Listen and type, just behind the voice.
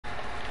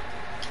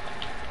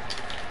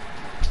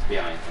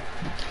Behind him.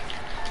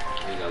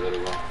 He's a little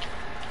one.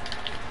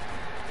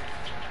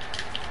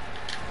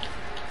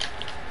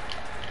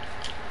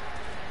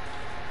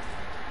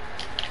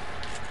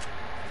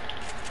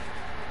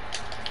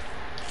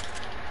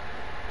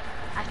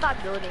 I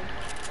stopped building.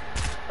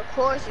 Of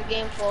course, the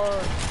game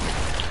forward.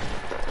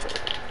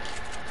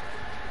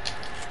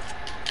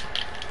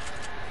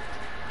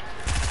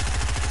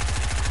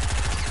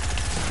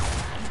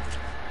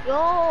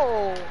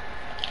 Yo!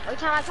 Every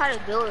time I try to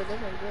build, it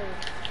doesn't build.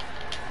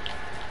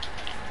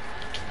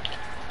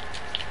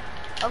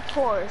 Of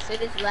course,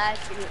 it is lag.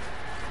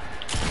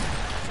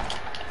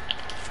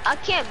 I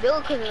can't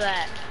build because of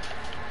that.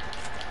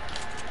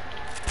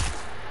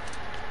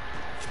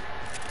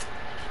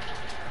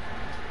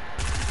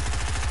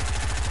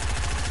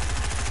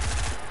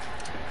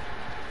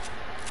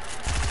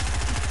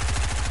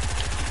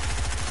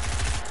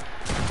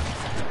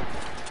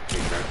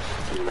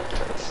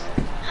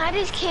 I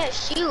just can't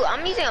shoot.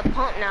 I'm using a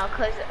pump now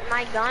because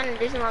my gun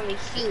doesn't let me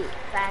shoot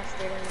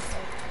faster than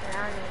I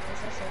don't know.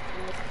 It's just so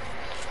cool.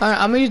 Alright,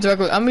 I'm gonna use the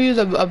regular. I'm gonna use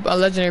a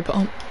legendary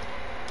pump.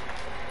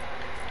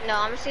 No,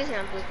 I'm just using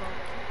a blue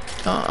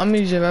pump. I'm gonna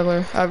use a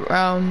regular,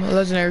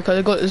 legendary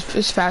because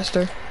it's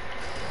faster.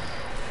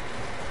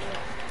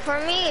 For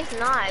me, it's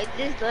not. It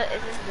just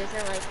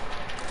doesn't like.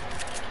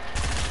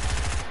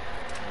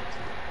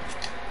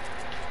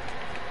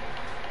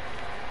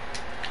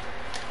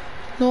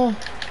 No.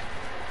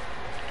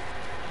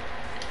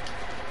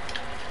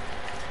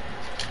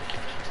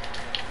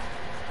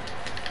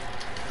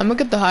 I'm gonna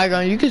get the high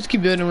ground. You can just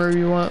keep building wherever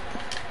you want.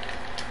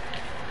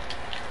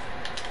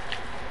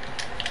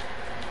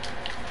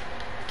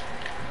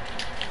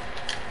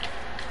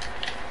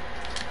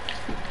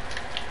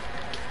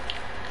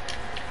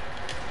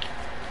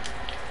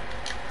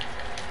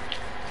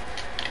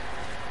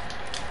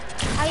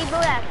 How you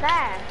build that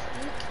fast?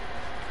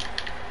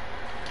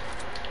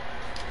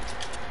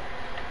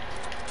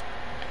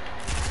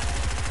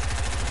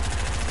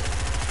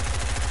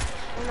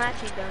 I'm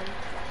actually done.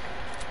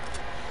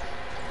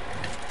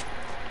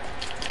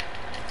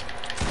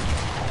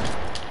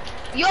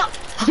 Yo!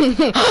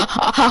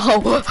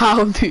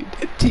 How,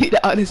 dude,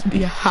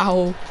 honestly,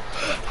 how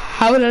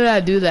did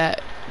I do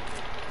that?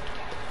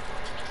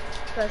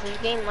 Because this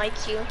game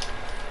likes you.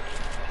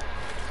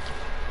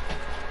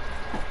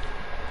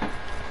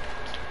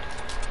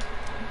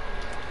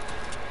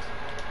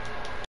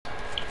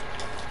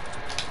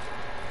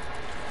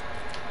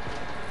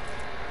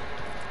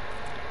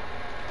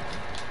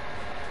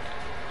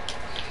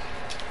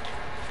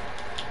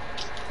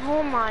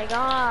 Oh my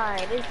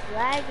god, it's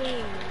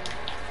lagging.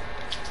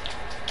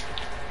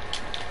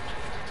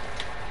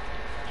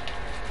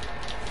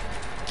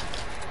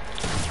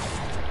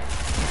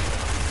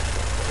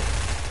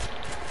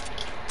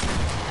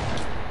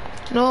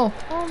 No.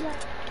 Oh my.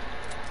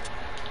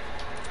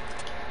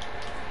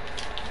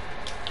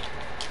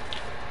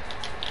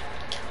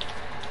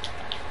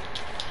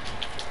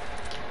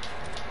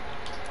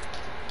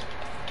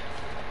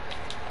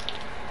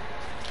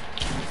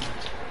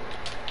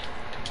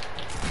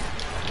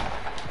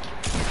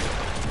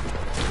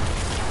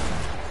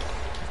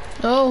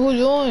 No, who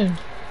joined?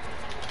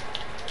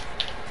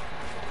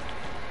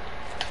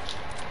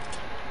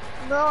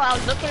 Bro, I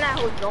was looking at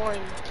who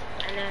joined,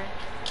 and then.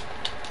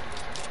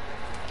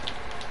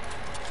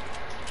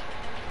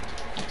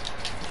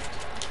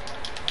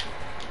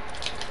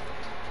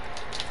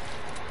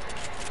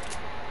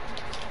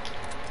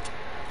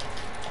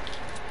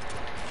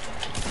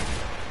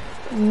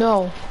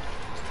 No.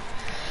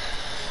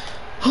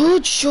 Who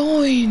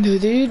joined,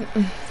 dude?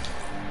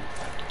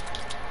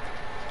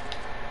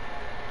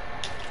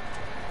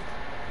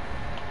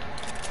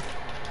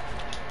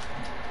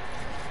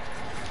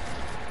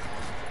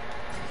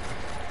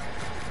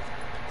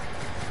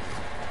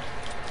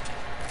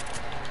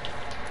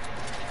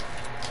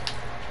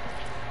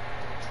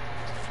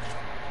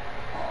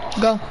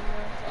 Go.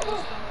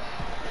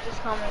 It's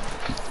coming.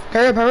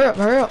 Hurry up, hurry up,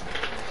 hurry up.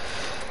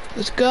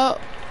 Let's go.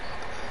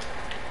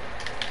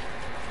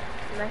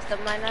 Messed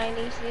up my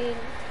 90 seed.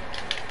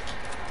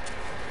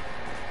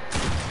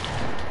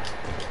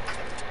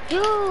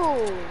 Dude!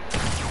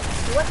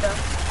 What the?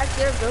 That's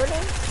your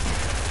building?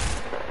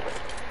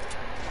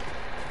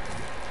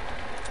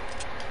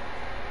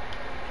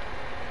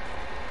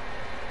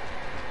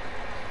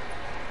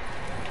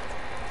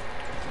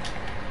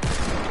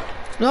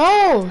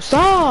 No,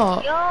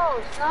 stop.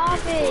 Yo, stop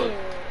it!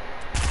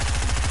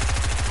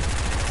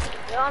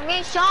 Yo, I'm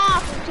getting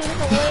shot from 2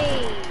 different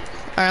ways.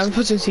 Alright, I'm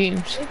switching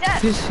teams. Who's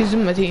that? He's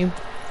in my team.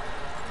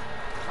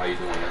 How you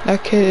doing, man?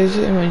 That kid is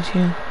in my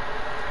team.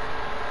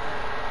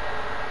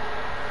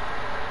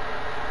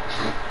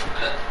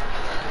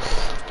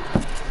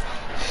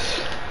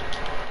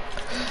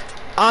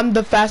 I'm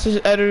the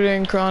fastest editor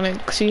in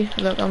Chronic. See,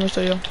 look, I'm gonna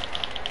show you.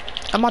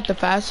 I'm not the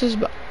fastest,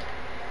 but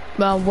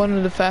I'm one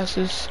of the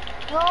fastest.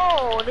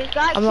 No, this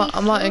guy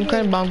I'm not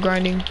inclined, but I'm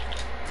grinding.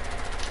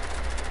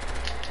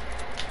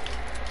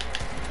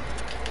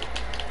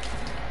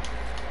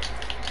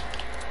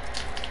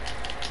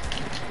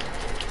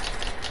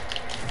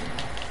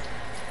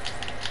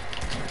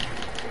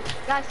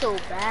 guy's so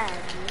bad,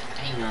 dude.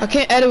 Hang on. I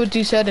can't edit with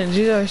these settings.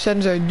 These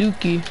settings are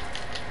dookie.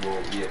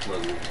 Well, yeah,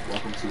 plug.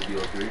 Welcome to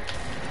VO3.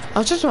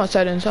 I'm switching my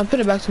settings. I'm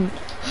putting it back to.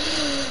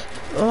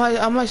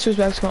 I might switch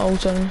back to my old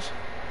settings.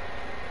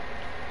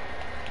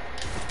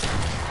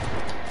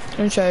 Let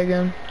me try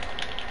again.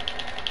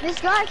 This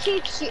guy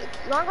keeps shooting.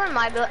 You wanna go to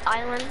my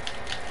island?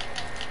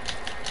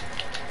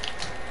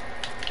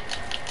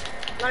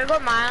 You wanna go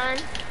to my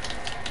island?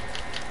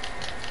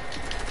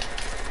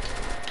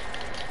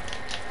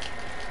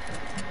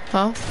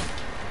 Huh?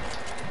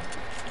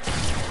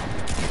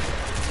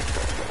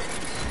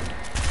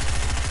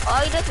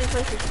 All he does is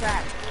place his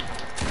trap.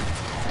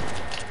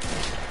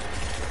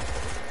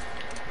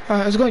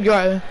 Alright, let's go to your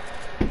island.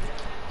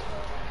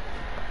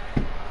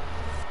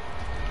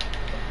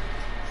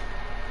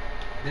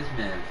 This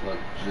man plug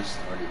just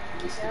started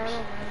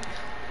listening.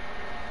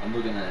 I'm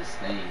looking at his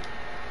thing,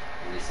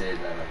 and they said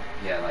that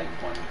he had like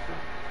 1 for.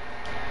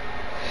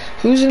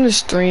 Who's in the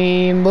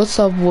stream? What's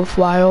up with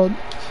Wild?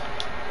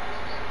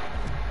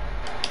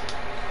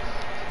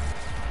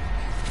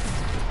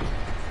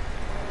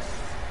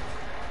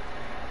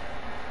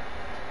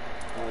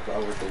 I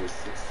wish there was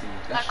 16.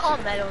 I call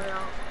him Meadow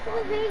now.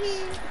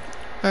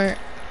 Alright.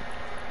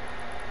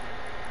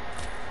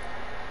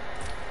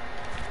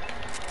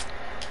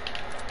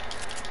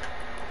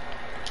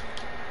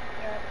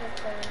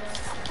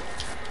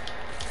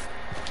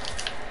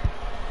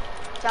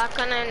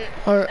 Shotgun and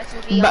Alright.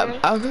 SMG only?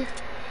 Okay.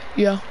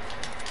 Yeah.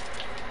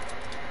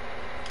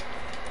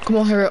 Come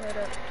on, hurry up.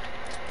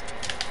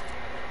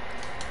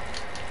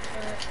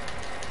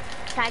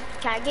 Can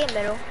I get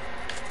middle?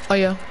 Oh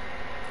yeah.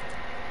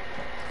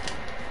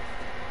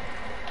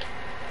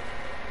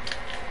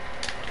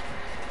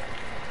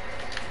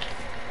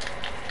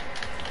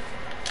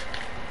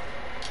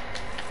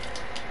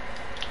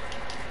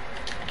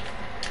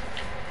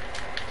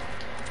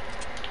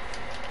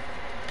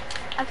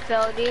 I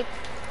fell, dude.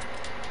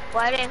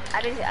 Well,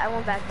 I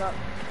went back up.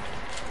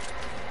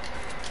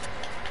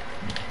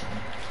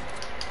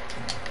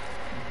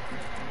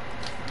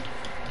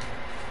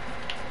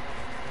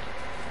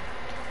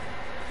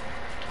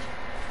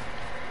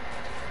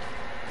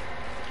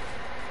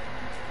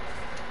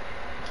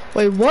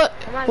 Wait, what?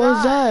 Oh my What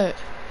was God. that?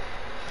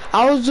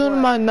 I was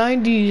doing What? my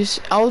 90s.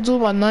 I was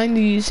doing my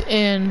 90s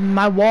and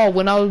my wall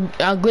when I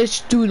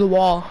glitched through the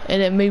wall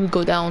and it made me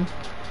go down.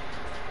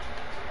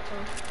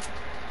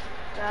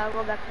 Yeah, I'll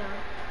go back down.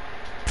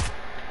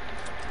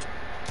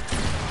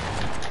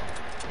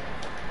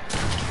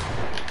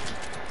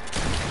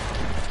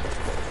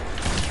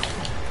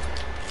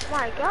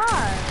 My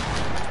God.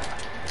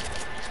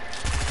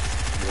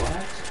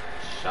 What?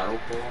 Shadow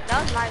fall?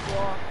 That was my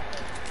wall.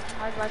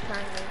 That was my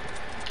triangle.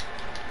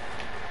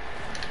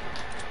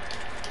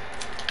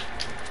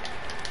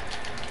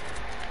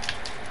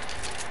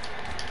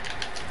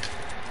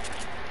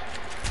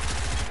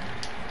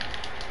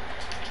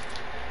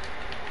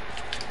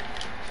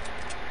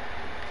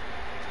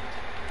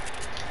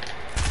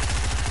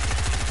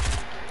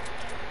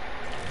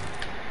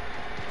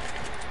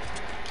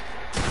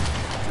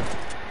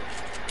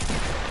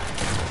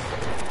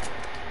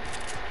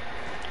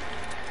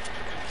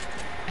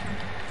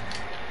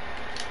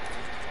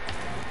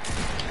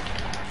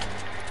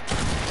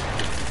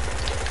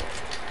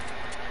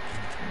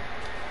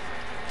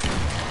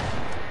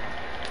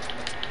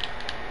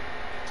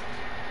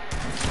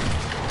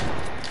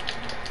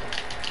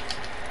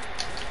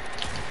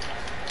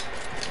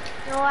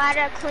 No, I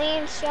had a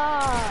clean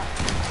shot.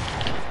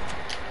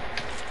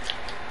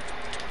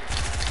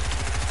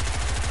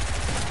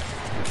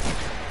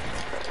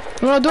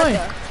 What am I doing?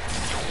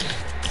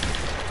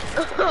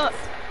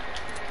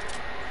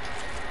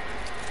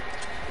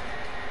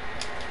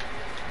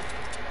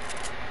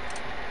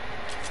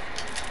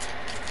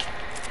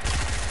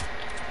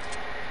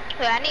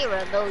 Wait, I need to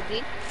reload,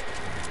 dude.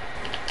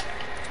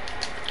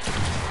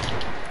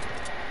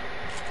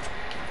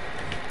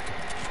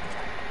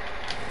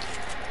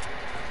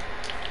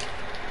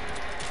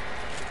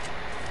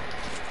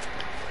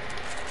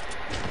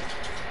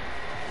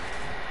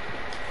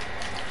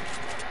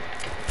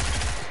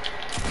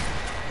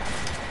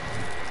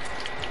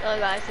 Oh,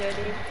 guys, here,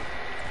 dude.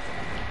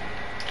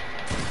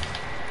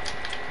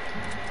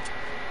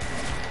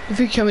 If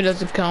he kill me,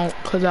 doesn't count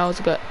because I was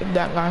that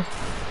guy.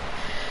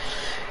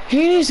 He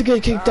needs to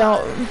get kicked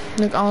out.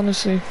 Like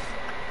honestly,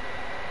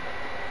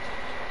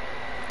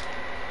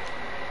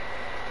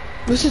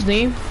 what's his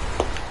name?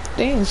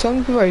 Dang,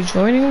 some people are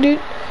joining, dude.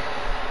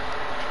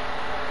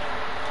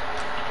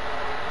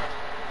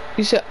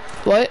 You said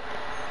what?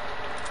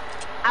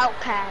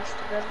 Outcast,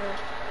 whatever.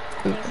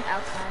 I think it's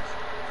Outcast.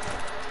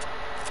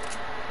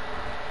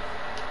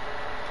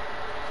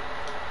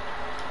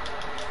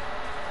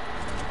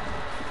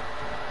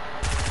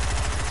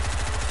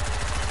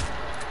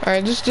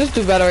 Alright, just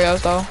do battle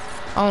royales though.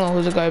 I don't know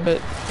who's the guy,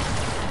 but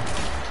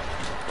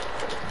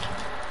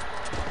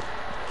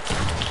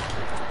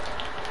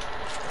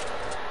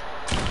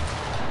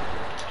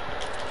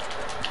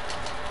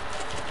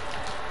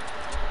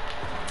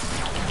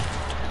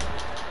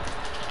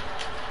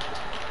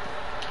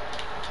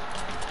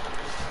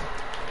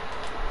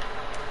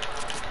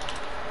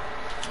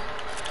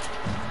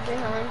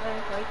Helens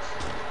and fights.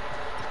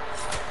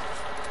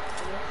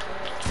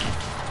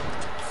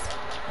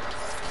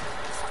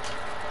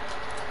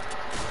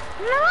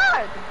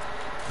 Lord!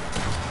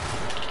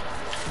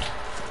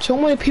 So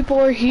many people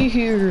are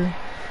here.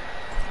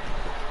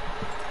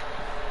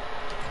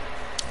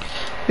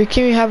 We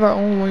can't have our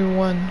own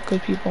one,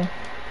 good people.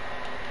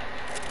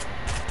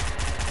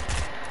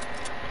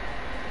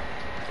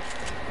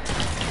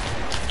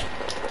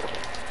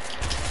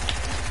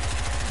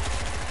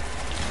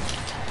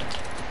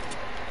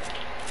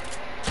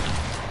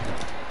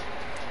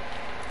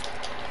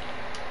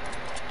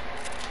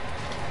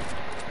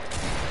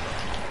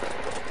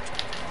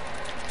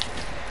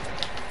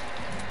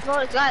 Bro,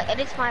 this guy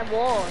edits my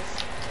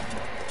walls.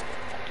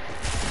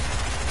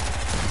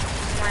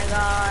 Oh my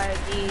god,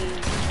 dude.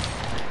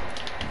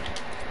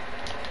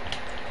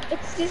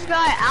 It's this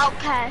guy,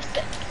 Outcast.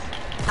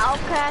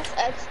 Outcast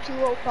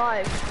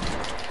X205.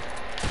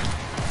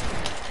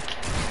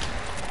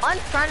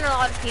 Unfriend a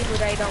lot of people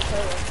that I don't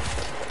play with.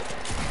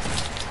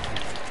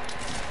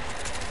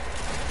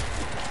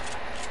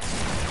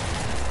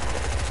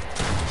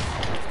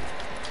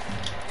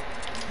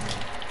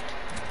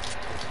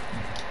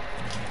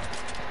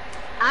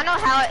 I don't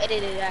know how I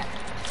edited that.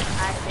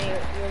 I say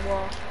your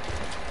wall.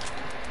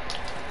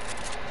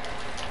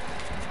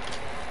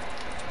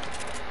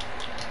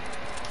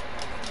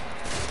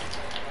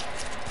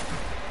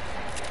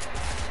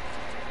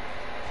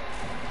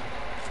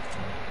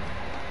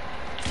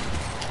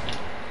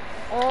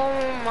 Oh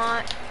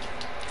my.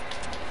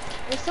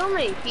 There's so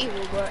many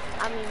people, but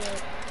I mean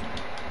like.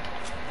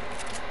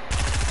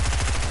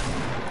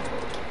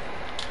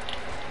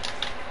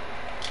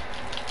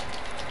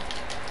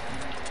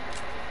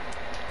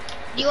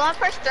 Do you want to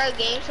press start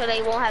game so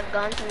they won't have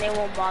guns and they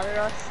won't bother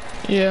us?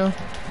 Yeah.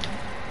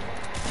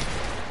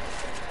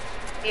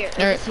 Here,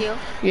 Alright. it's you.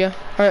 Yeah.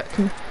 Alright,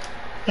 come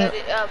Yeah,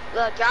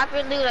 drop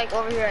your loot like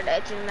over here at the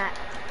edge of the map.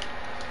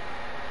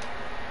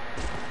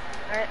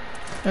 Alright.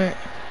 Alright.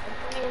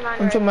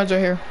 I'm I'm putting mine right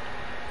here.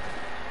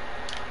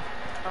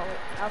 Oh,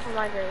 I'll put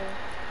mine right here.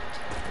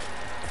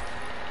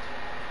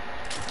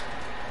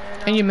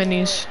 And your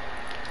minis.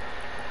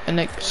 And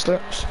like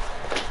slips.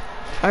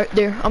 Alright,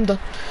 there, I'm done.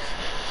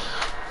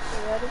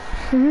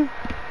 You ready?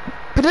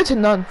 Put it to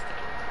none.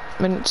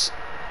 Minutes.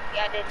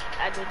 Yeah,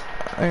 I did.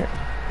 Alright.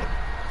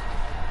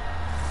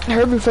 I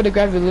heard before they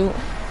grab your loot.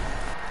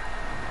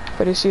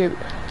 But I see it.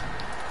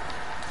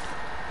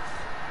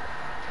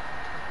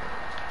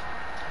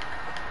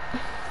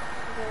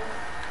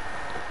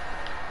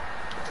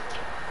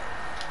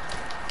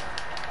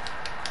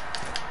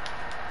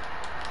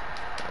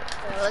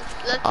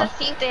 Let's just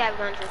see if they have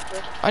guns real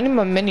quick. I need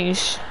my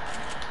minis.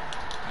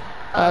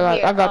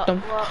 I got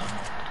them. Well, okay.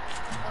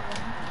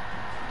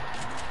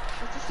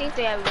 Let's just see if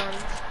they have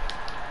guns.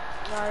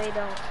 No, they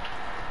don't.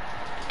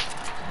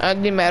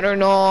 Didn't matter,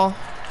 no.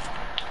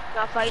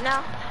 Not fight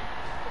now?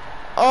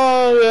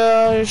 Oh,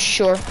 yeah,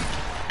 sure.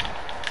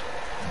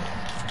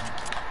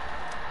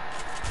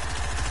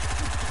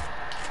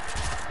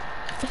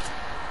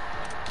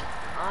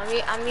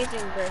 I'm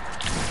using brick.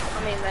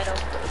 I mean metal.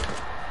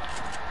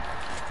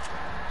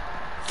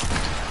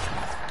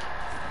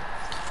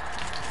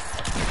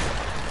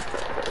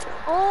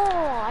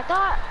 Oh, I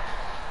thought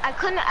I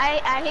couldn't.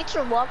 I hit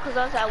your wall because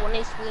I was at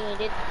 1 screen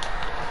and it.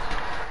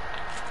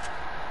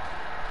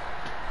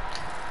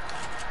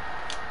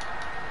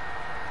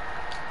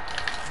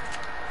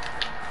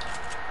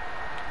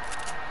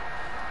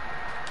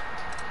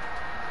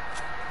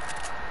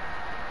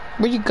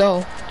 Where'd you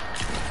go?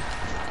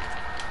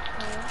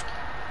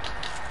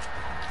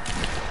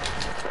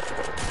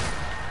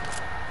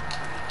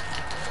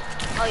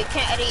 Oh, you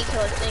can't edit each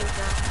other's things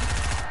now.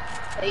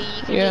 So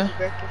you can Yeah. just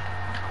brick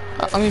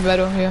it. I mean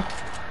better, yeah.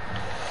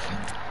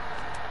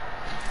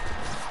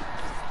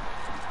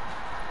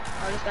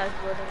 Oh, this guy's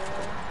building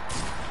away.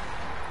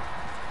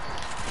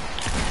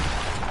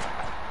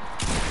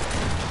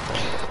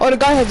 Oh, the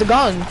guy has a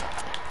gun. Oh,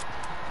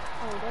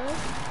 does?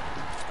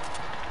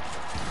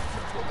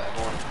 Go back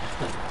on.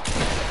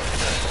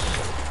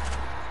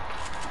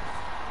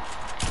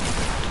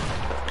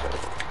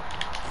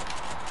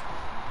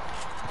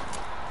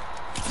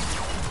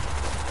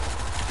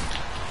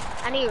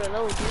 I need to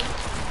reload, dude.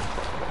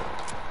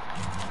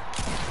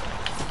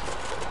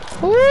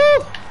 Woo!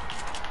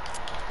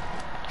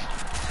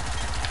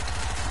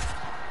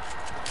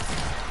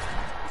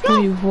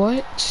 Wait,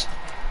 what?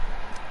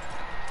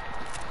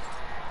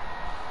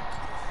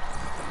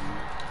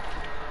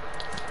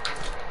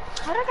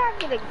 How did I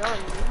get a gun,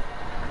 dude?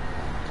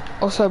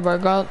 What's up, bro?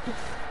 God.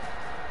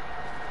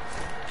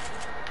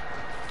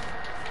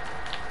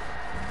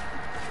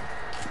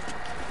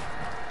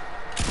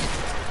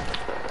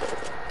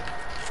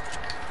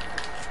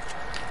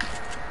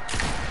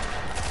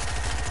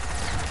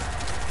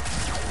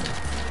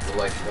 The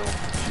lights don't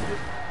shoot it.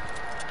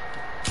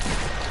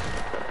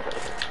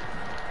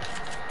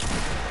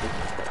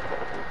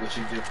 What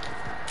you do?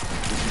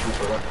 What you do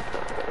for luck?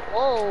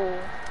 Whoa.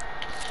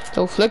 So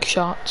flick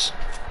shots.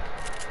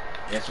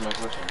 Answer my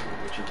question.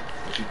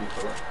 What you do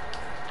for luck?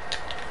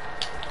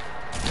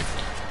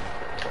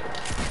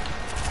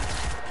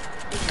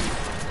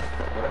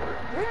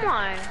 Oh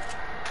my.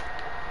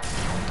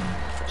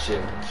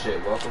 Shit,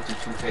 welcome to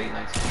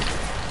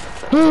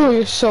 2K19. Ooh,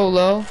 you're so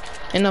low.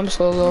 And I'm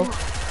so low. No,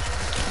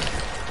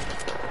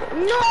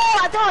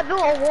 I thought I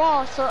built a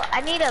wall, so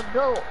I need to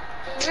build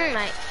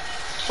my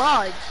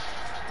fudge.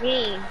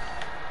 Me.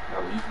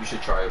 No, you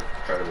should try to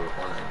build a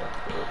corner and then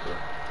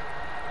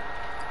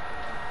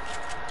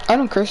I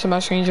don't curse on my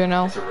screens right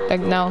now. Like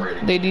build now,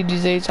 rating. they do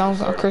these days. I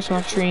don't curse on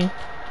my screen.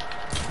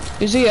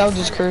 Usually I'll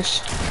just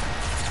curse.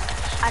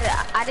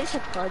 I just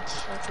said fudge.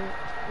 That's it.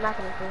 I'm not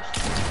gonna curse.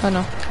 I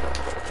know.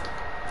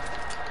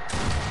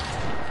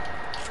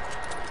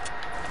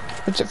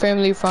 It's a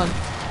family fun.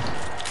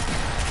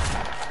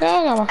 Yeah,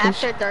 I got my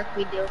curse. After dark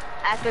we do.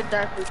 After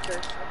dark we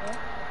curse, okay?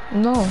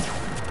 No.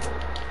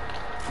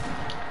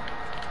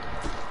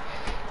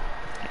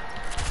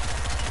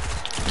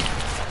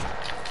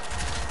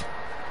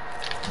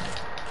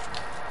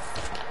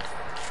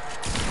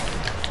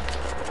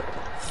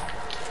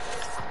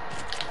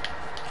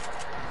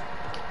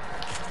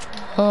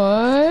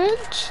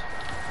 What?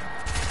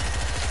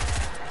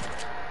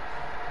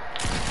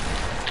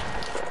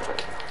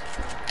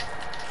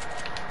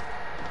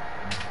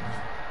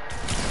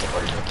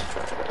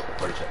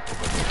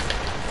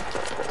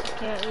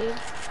 Can't you?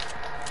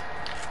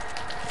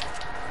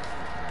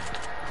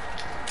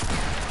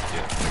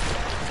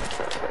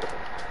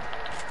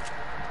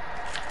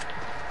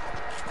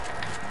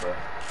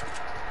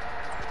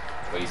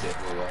 What you said,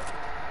 move up.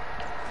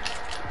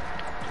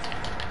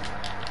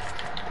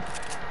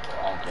 I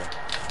don't care.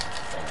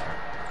 Don't matter.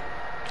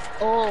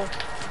 Oh,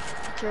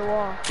 it's your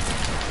wall.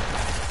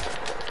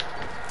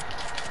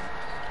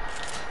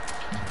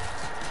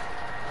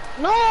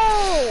 No!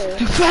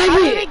 How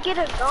did they get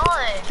a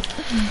gun?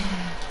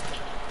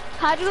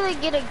 How do they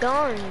get a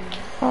gun?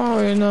 Oh,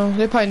 you know,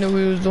 they probably knew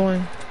what he was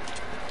doing.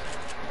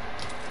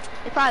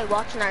 They're probably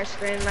watching our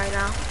stream right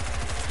now.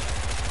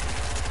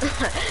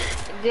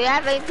 Do you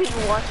have any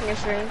people watching your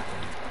stream?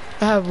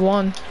 I have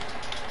one.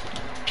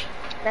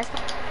 That's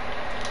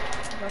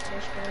watching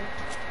your stream.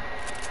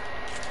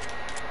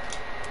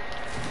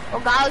 Oh,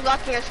 guys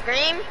watching your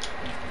stream?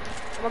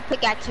 I'm gonna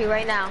pick at you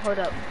right now. Hold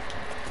up.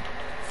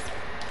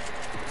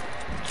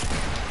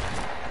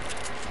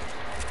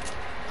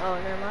 Oh,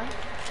 never mind.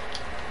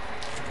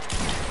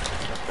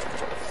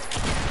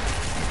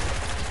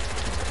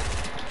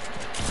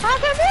 How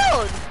can I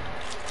build?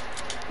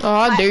 Oh,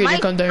 I dare you to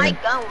come down My here.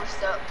 gun was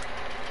stuck.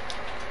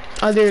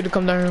 I dare you to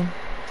come down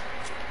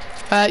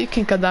here. You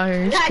can't come down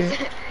here. You're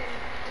scared.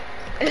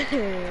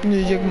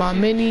 Music, my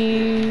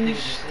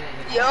minis.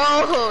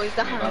 Yo, it's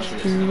the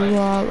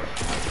hunter.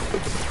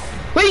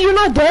 Wait, you're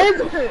not dead?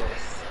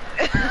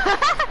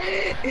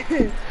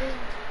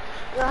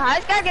 Yo, how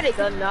this guy get a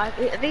gun now? I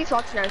think he's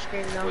watching our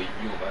screen now. Wait,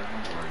 you invite him or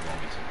you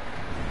want me to?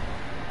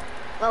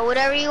 Well,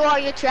 whatever you are,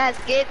 you're trash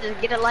kid. Just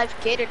get a life,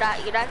 kid. You're not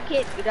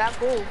kid. You're not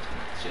cool.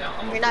 Shit,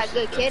 I'm You're not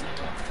good, kid.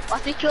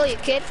 Watch me kill you,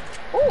 kid.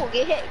 Ooh,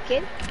 get hit,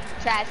 kid.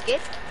 Trash, kid.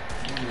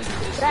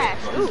 Trash.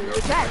 Ooh, you're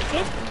trash,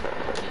 kid.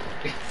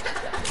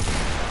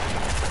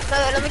 No,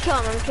 let me kill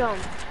him. Let me kill him.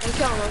 Let me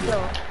kill him. Let me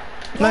kill him.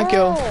 Not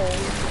kill.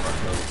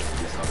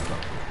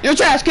 You're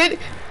trash, kid.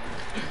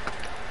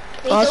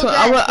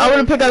 I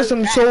want to pick out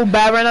some so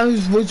bad right now.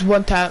 Who's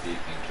one tap?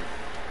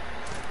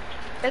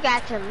 Look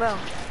at him, bro.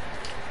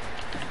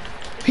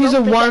 He's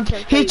a one.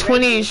 He's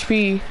 20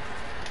 HP.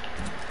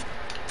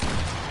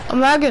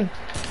 I'm lagging.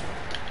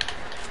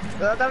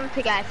 Bro, I'm gonna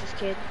pick at this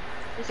kid.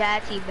 He's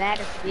actually bad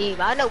at the game.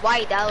 I don't know why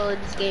he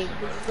downloaded this game.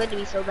 It's going to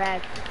be so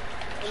bad.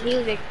 And he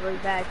was really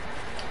bad.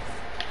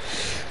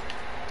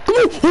 Come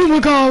on. Oh my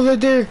god, right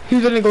there.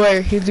 He's gonna go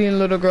there. He's the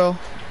little girl.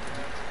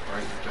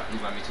 Alright, you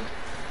invite me too.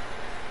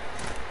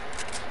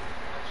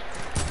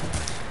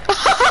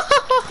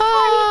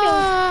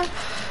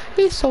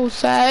 He's so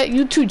sad.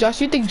 You too,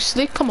 Josh. You think you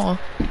slick? Come on.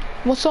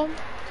 What's up?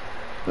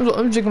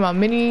 I'm drinking my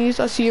minis.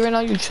 I see you right now.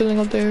 You're chilling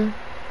up there.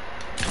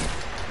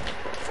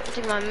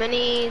 Take my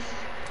minis.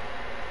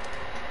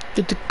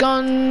 Get the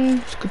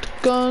guns. Get the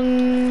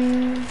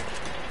guns.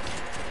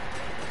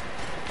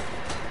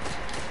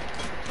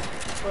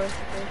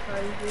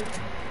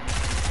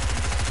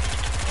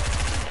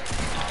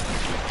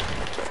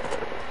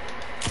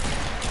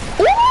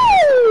 Woo!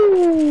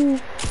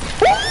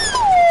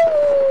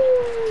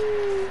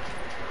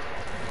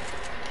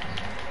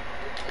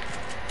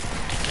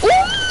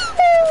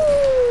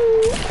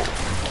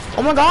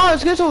 Oh my god,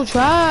 it's getting so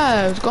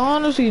trash. Go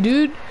honestly,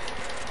 dude.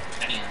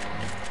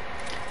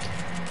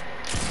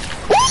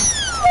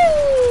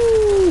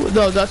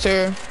 No, that's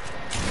her.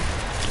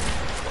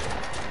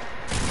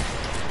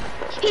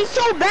 He's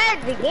so bad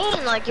at the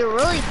game, like you're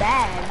really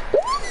bad.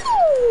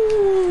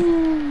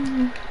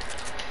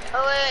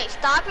 Oh wait,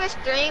 stop your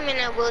stream and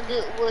then we'll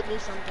do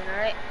something,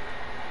 alright?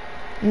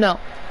 No.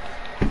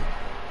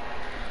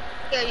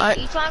 Yeah,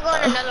 you trying to go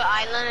on another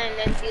island and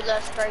then do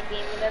the start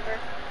game, whatever?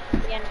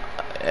 Yeah.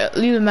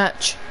 Leave the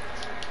match.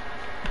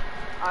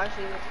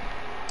 Honestly,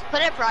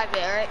 put it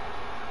private, alright?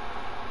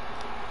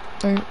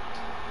 Alright.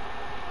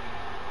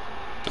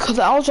 Cause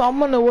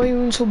I'm on the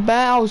way so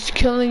bad. I was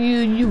killing you.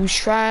 You was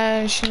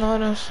trash and all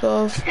that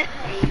stuff.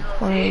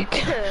 Like,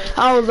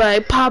 I was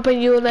like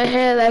popping you in the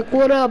head, like,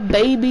 what up,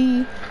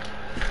 baby?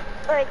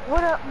 Like,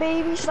 what up,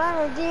 baby?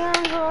 Silent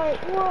jams,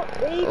 like, what up,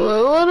 baby?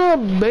 What up,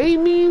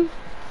 baby?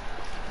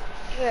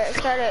 Yeah,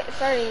 start a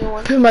new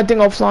one. Put my thing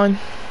offline.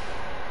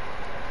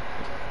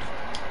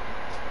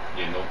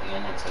 Yeah, no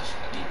one touched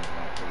that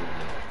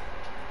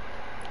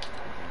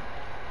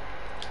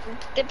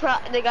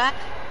even. The guy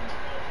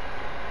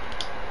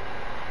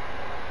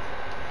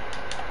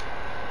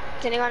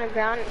sitting on the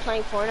ground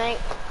playing Fortnite,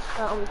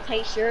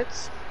 tight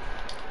shirts,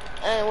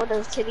 and with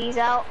those titties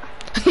out.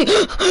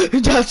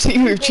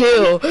 Jahsir,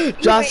 chill.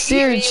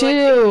 Jahsir,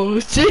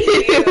 chill.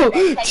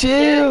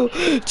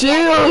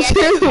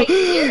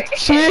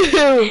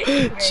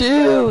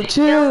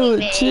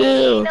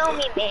 Chill. You know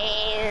me,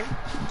 man.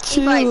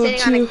 He's like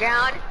sitting on the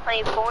ground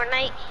playing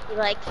Fortnite. He's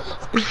like,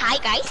 hi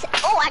guys.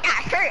 Oh, I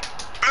got hurt.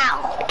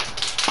 Ow.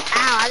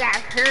 Ow, I got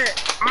hurt.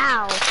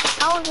 Ow.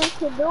 How is this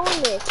kid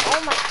doing this?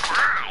 Oh my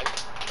god.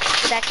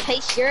 With that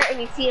tight shirt and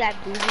you see that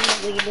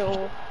booty, you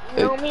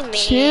know me, man.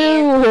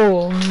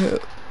 Chill.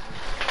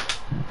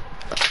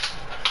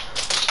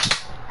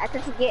 I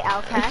think to get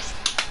Outcast.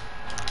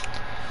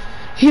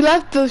 He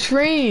left the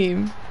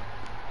stream.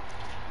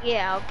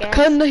 Yeah, Outcast.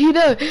 Cause he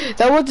did.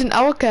 That wasn't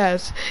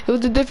Outcast. It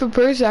was a different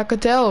person. I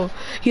could tell.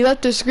 He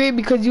left the screen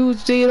because you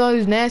was saying all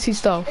this nasty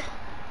stuff.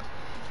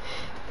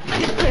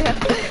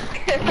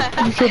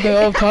 You said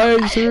that all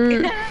time,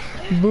 sir.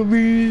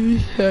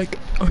 Booby. Like,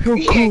 oh, you're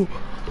cool.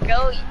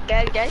 Go,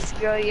 guys,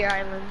 go to your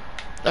island.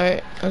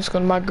 Alright, let's go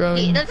to my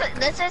growing.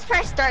 Let's just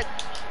press start.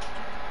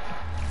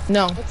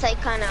 No. It's like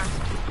kinda.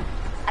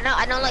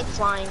 I don't like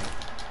flying.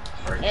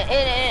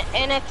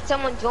 And if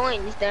someone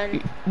joins,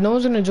 then No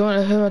one's gonna join.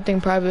 I have my thing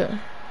private. okay.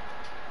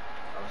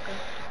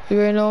 You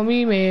already know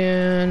me,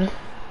 man.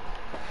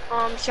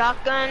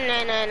 Shotgun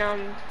and then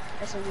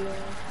SMG.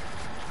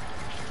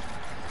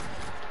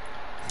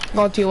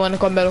 Go to you, wanna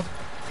come middle.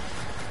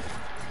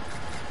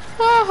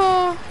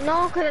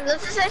 No, cause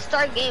let's just say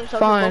start game so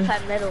Fine. we both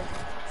have middle.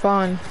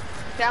 Fine.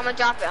 Okay, I'm gonna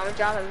drop it. I'm gonna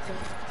drop everything.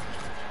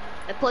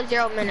 I put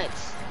 0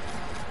 minutes.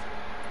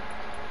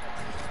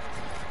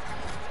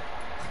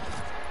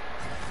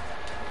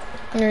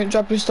 Alright,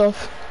 drop your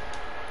stuff.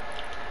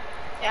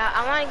 Yeah,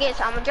 I'm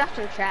gonna drop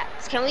some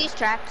traps. Can we use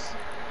traps?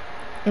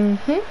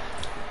 Mm-hmm.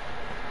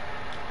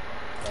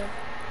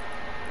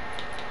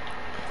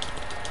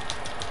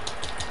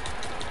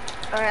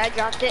 Alright, I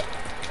dropped it.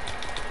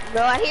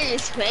 Bro, I hear you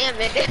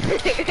spamming.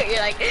 You're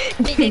like,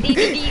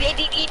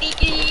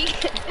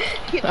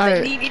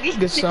 Alright,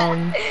 get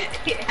some.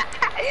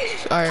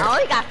 I Alright,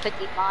 only got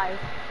 55.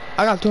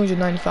 I got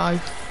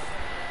 295.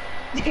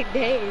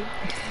 Dang.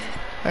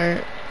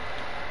 Alright.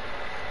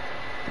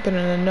 Put in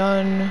a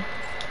nun.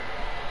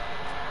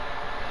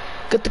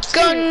 Get the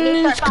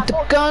guns! Get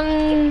the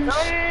guns!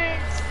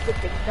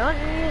 Get the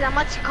guns! I'm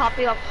about to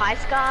copy off High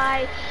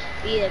Sky.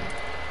 Yeah.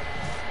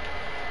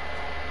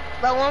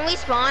 But when we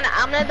spawn,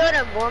 I'm gonna build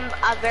a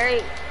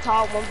very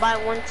tall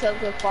 1x1 so we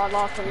can fall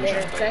off from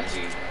there, okay?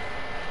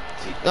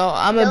 No,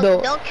 I'm gonna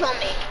build. Don't kill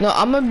me. No,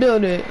 I'm gonna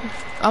build it.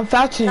 I'm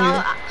faster than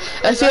you.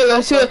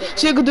 Let's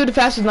see who can do the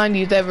fastest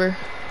 90s ever.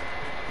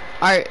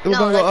 Alright, we're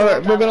gonna go.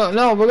 Alright, we're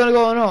gonna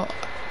go. No.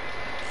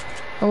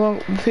 Who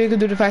can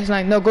do the fastest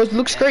 90? No, go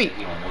look straight.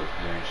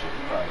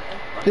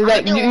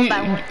 Like I'm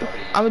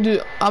gonna do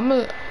the I'm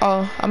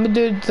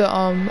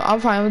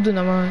fine. I'm gonna do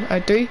number one.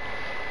 Alright, 3,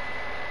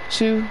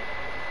 2,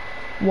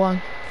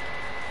 1.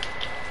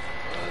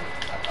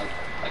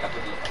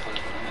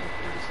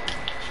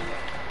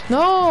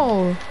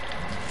 No.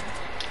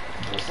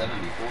 It was 7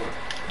 before.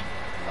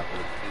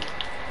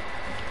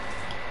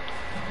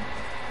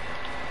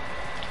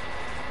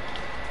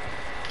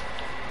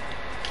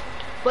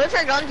 What if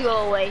our guns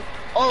go away?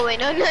 Oh wait,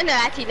 no,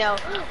 actually no.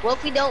 What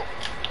if we don't?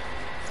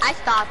 I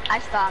stopped,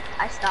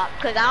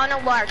 cause I don't know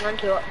where our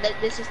guns go.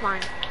 This is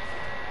fine.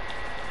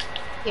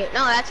 Yeah,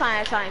 no, that's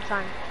fine.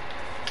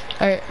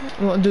 Alright,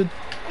 we'll do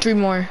 3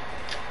 more.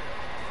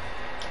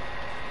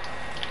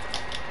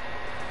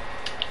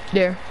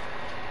 There.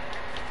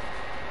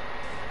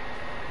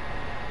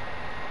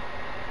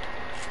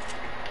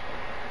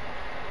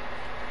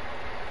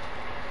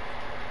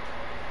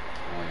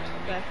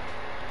 Okay.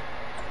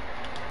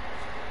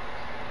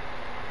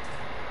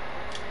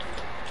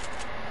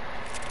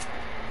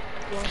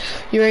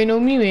 You already know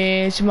me,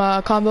 man. It's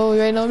my combo. You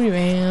already know me,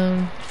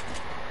 man.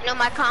 You know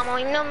my combo.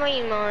 You know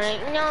me, man.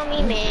 You know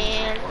me,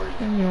 man.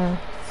 Yeah.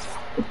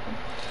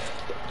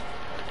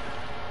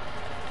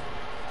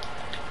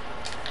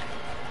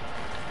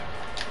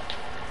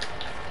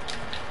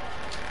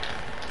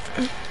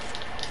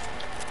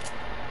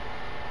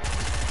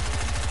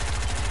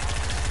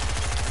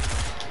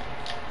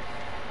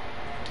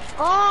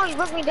 Oh, you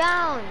broke me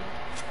down.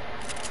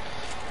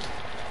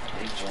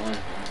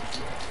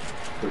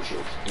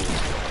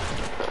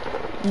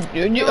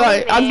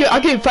 Alright,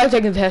 I'll give you 5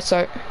 seconds head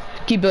start.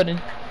 Keep building.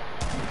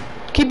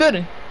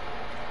 Yeah.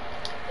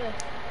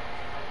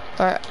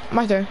 Alright,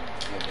 my turn.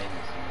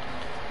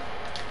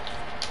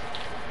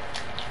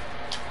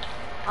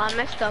 Oh, I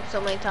messed up so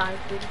many times,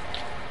 dude.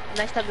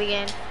 Messed up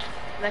again.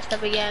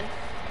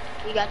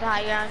 You got the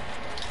high ground.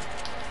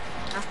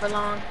 Not for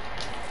long.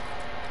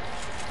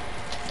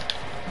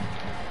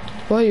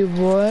 Wait,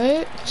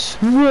 what?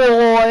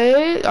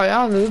 What? Oh, I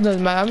don't know, it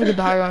doesn't matter. I'm gonna get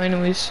the high ground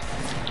anyways.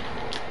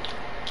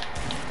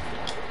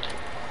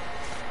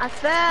 I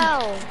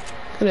fell.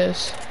 Look at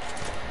this.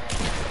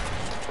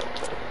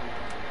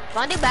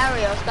 Wanna do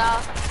barrier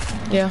style?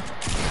 Yeah.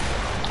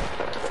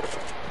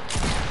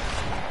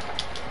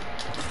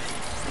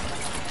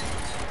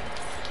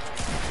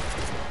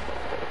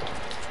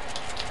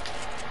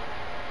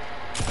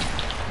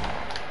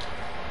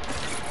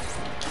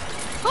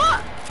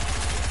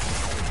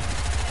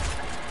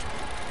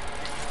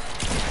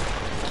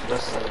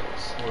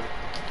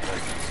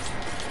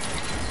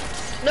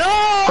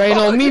 No! Rain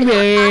on me,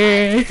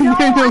 man. No,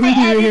 Rain on me,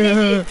 I edited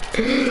man. it.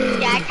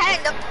 Yeah, I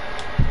kind of.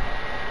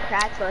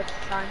 That's what's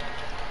fun.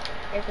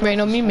 Rain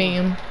on me,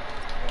 man.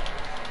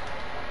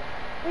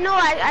 No,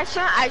 I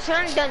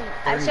shouldn't done.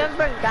 I shouldn't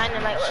bring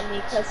dynamite with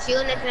me because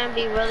shooting is gonna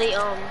be really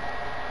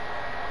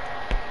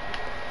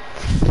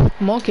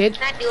Come on, kid.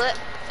 Can I do it?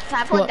 Can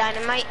I put What?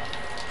 dynamite?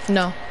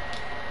 No.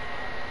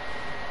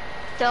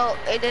 So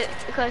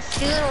because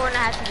shooting we're gonna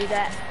have to do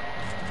that.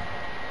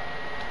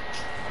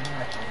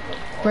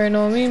 Rain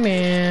on me,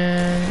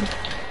 man.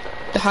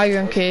 The high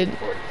ground, kid.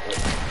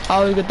 I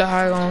always get the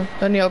high ground.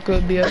 Then y'all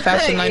could be a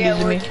faster 90s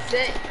than me.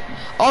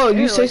 Oh,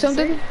 you say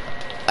something?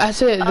 I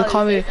said to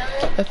call me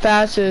the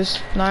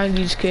fastest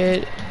 90s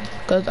kid,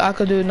 cause I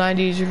could do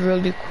 90s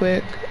really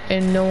quick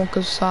and no one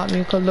could stop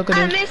me. Cause look at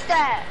I this. missed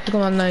that. Look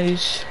at my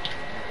 90s.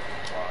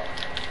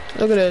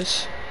 Look at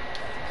this.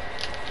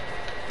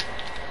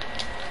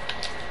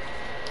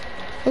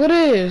 Look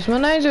at this. My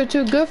 90s are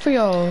too good for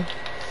y'all.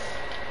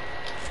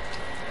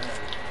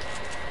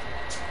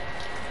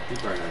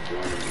 People are not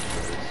joining me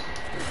for this.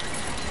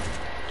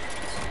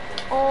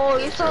 Oh,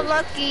 you're so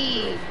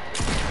lucky.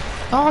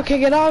 Oh, I can't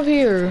get out of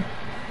here.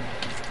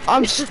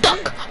 I'm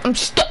stuck. I'm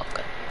stuck.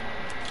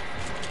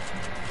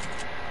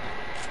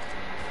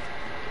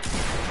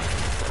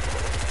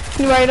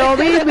 Right on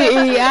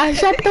baby. I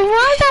shut the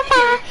water.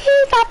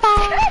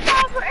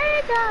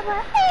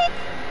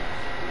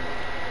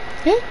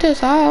 Get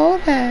this all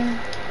over.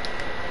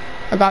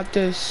 I got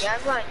this. Yeah,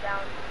 I'm going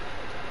down.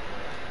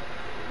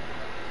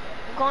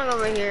 I'm going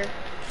over here.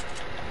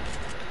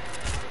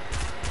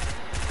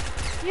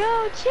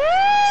 Yo,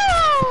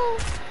 chill.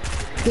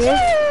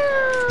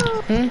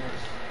 Chill. Hmm?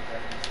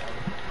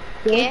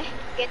 Yeah,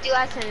 can do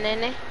that some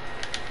nene.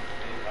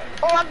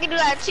 Oh, I can do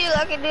that too.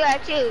 I can do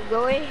that too.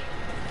 Go away.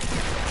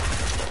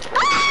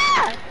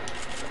 Ah!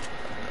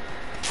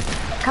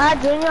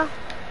 God, Daniel.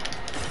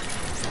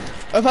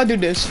 If I do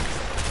this.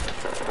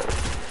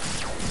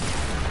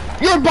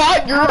 You're a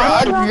bot, you're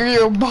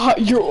a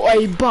bot, you're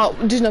a bot.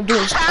 I'm doing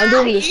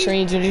the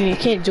streams and you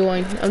can't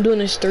join. I'm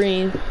doing a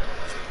stream.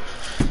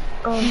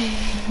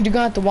 You're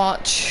gonna have to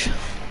watch.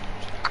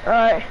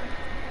 Alright.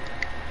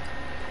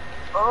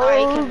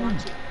 Alright, you can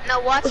watch it. No,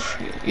 watch.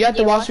 You have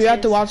to watch. You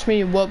have to watch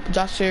me whoop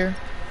Josh here.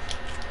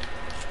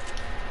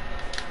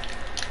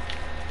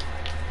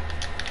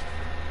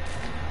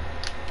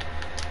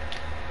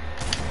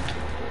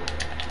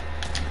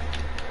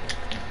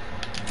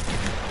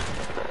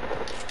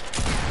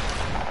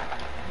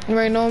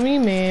 Right on me,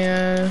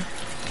 man.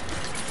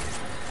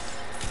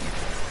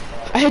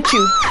 I hit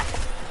you.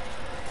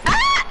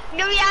 Ah!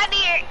 Get me out of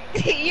here!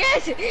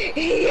 Yes!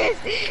 Yes!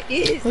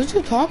 Yes! What are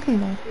you talking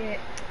about? Yeah.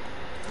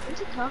 What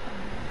you talking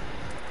about?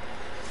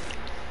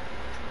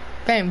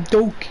 Bam,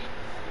 doke.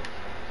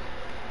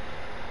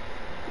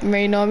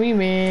 Rain on me,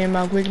 man.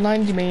 My quick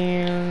 90,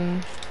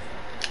 man.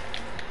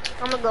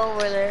 I'm gonna go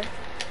over there.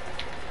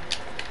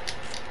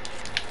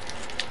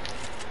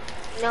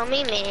 Know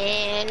me,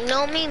 man.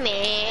 Know me,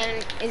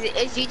 man.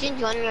 Is Eugene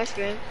joining your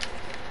stream?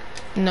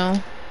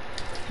 No.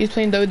 He's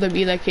playing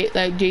WWE like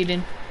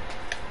Jaden.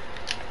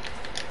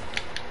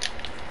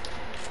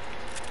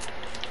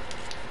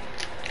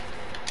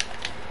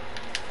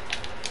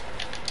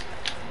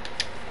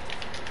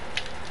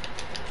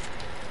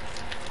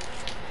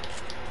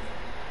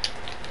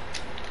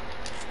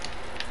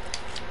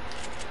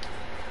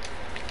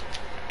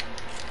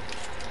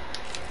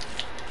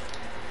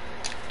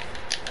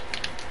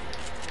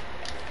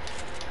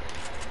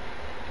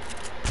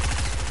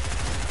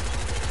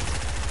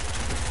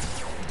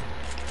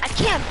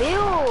 Can't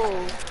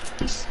build.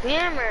 You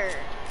spammer.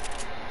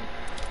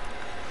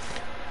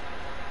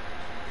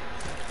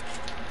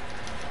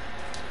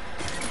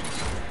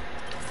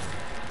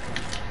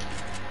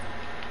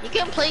 You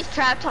can place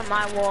traps on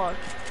my wall.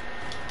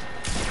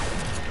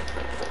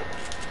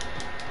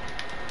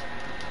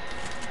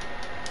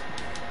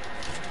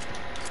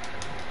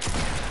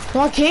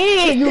 Well, I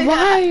can't. You're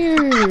liar.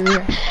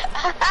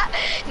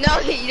 No,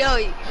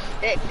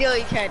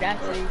 you can.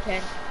 Actually, you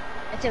can.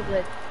 It's a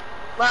good.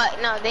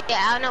 But no,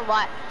 I don't know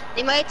why.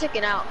 They might have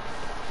taken out.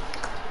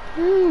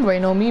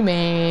 Rain on me,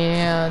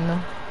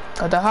 man.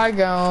 Got the high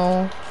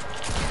ground.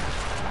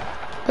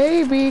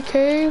 Baby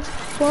cave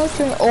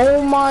watching.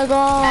 Oh my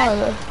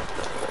god.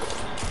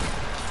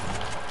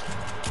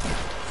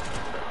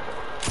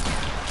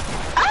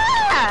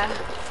 Ah!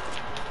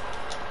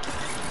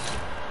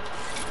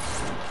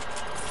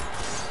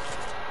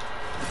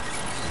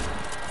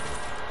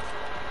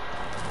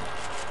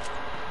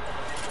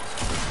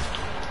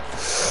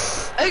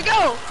 Let's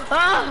go!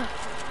 Ah!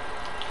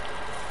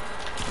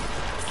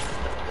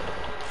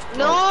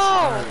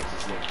 No!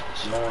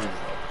 Join the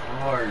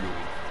party.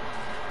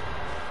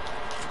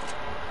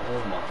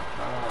 Oh my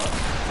god.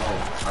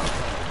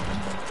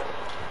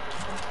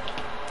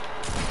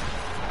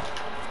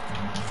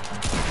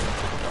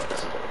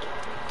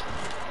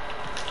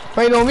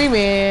 Wait on me,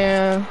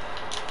 man.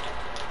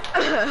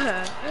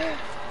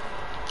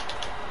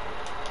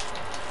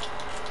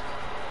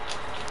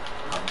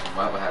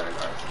 Why would I have it,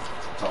 guys?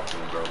 Talk to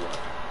him, bro. What?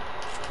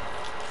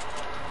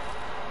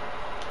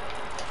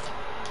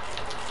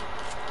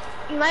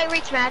 You might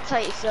reach max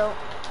height, so.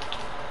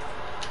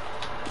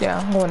 Yeah,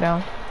 I'm going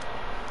down.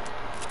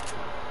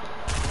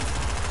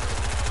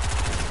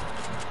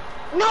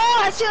 No,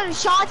 I should have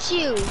shot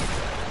you.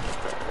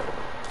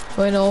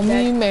 Wait on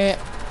me, man.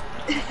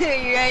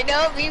 You right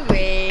on me,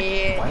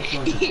 man.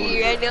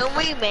 You right on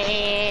me,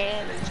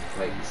 man.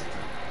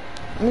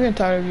 I'm getting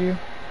tired of you.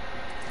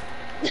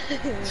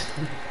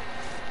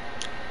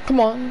 Come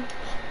on.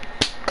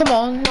 Come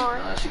on.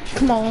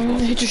 Come on.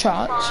 Hit your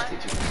shots.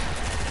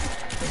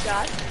 Good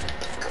shot.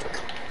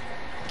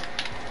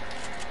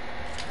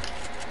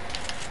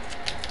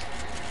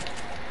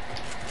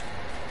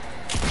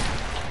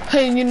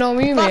 Hey, you know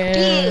me,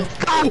 man.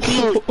 Fuck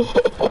you.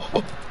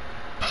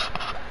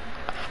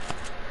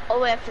 Oh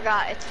wait, I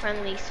forgot. It's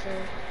friendly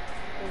soon.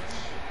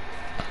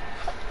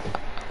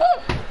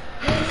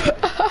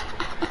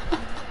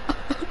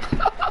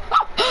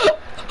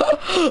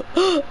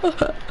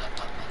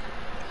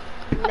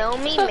 Know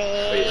me,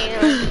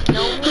 man.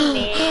 Know me,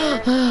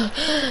 man.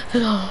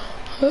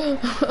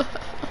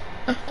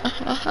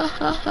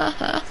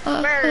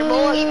 Bird,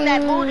 boy, eat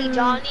that booty,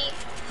 Johnny.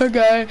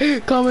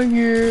 Okay, coming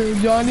here,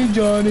 Johnny.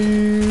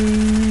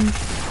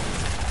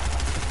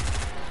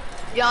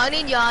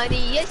 Johnny,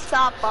 yes,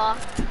 Papa.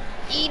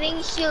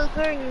 Eating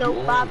sugar, no,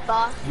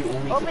 Papa.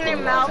 Open your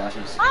mouth.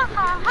 Ha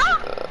ha ha.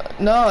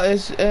 No,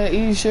 it's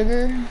eating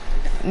sugar.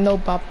 No,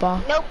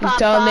 Papa. No, Papa.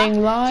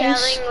 Telling lies.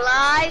 Telling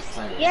lies.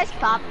 Yes,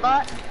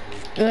 Papa.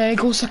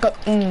 Go suck up.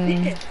 Come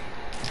here.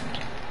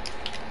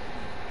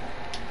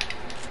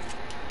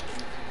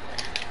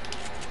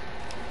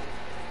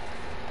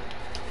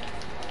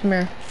 Come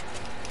here.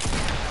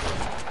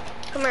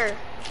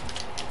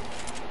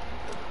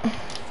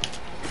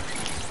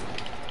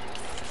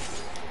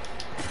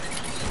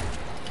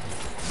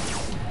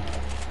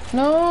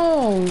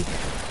 No.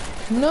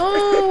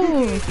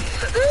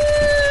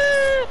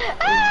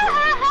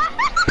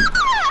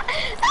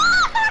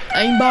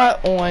 Aimbot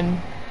on.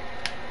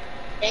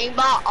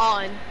 Aimbot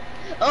on.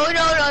 Oh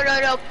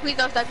no. Please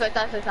don't stop.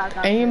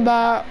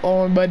 Aimbot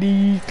on,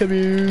 buddy. Come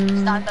here.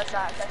 Stop.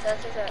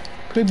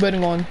 Put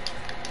building on.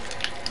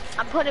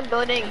 I'm putting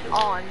building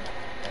on.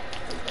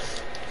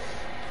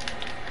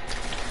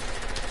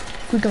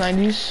 Quick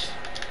 90s.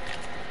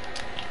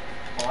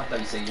 Oh, I thought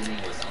you said your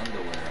name was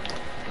underwear.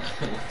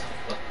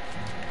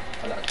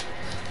 What the fuck?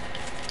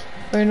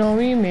 Wait, no,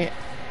 we mate.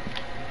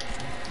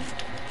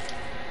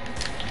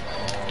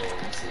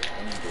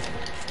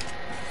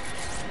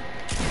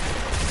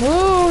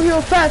 Oh,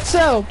 your fat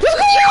self. I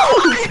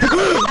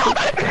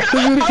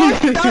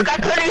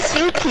couldn't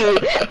shoot you.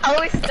 I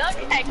was stuck.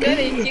 I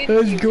couldn't shoot you.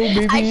 Let's go,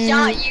 baby. I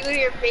shot you in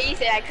your face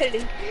and I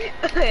couldn't.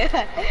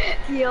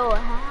 Yo,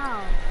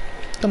 how?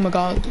 Oh my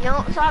god.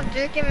 No, stop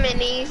drinking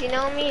minis. You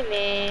know me,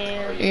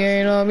 man. You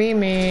ain't know me,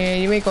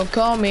 man. You ain't gonna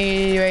call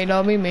me. You ain't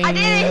know me, man. I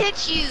didn't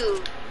hit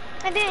you.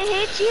 I didn't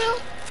hit you.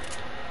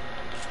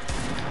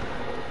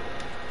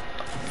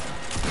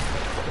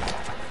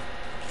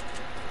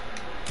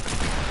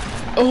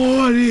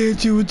 Oh, I didn't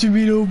hit you. What you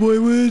mean, oh boy?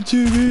 What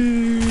you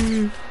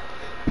mean?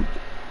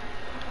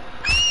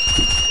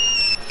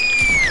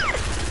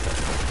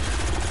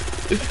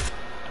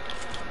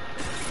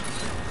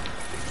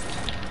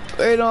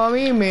 Wait on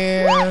me,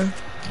 man.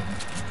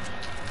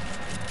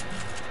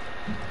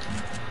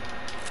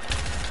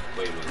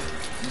 Wait.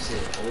 You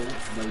said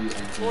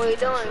O-W-N-T. What are you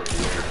doing?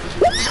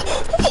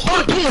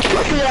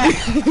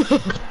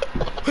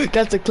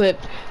 That's a clip.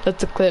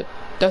 That's a clip.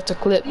 That's a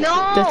clip.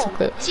 No, That's a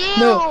clip.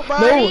 Chill,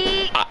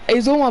 buddy. No.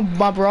 It's on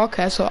my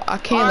broadcast, so I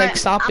can't like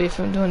stop it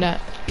from doing that.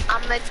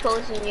 I'm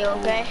exposing you,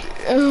 okay?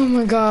 Oh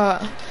my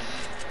god.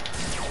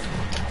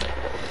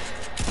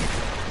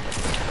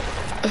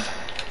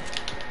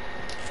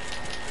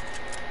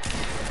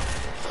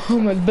 Oh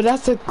my, but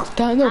that's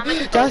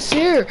that's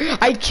here.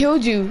 I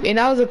killed you, and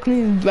that was a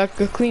clean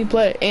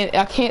play, and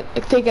I can't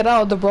take it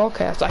out of the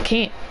broadcast. I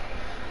can't.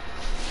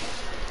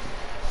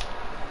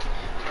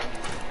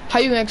 How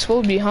you gonna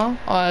expose me, huh?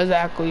 Oh,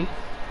 exactly.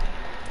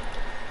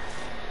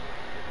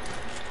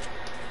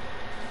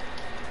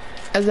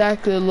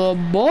 Exactly, little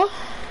boy.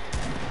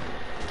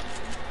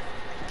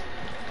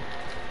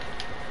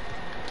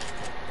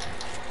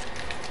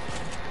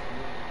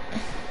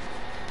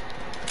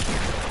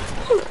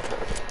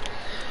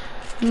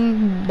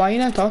 Why you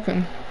not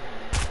talking?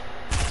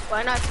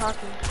 Why not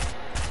talking?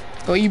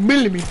 Oh, you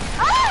bullying me.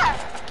 Ah!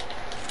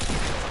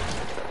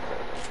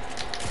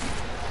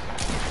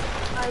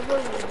 I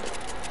will.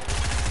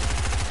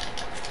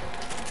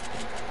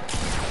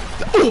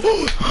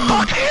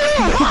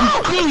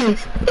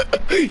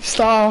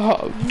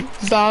 Stop.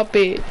 Stop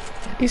it.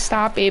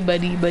 Stop it,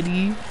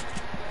 buddy.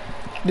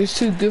 This is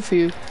too good for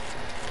you.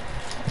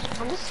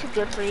 I'm just too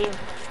good for you.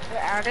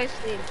 Address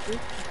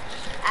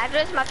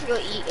about to go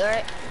eat,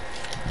 alright?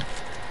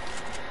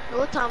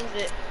 What time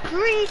is it?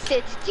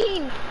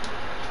 3:16.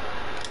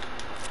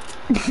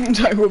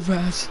 I go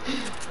fast.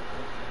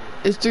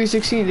 It's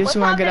 3:16. This is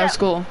when I get out of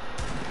school.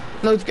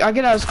 No, I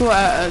get out of school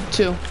at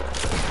 2.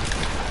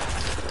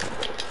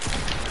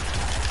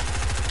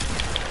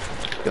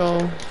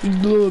 Yo, you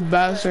little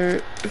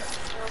bastard.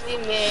 Don't be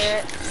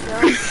mad.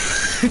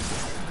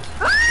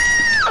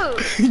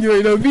 You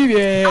ain't no be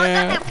there. I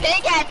was gonna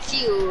pig at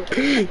you.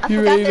 You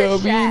ain't no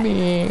be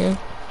there.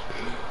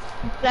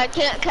 I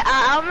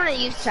don't wanna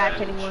use traps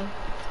anymore.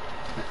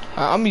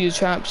 I'm gonna use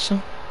traps.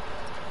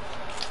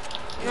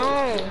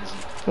 No.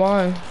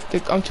 Why?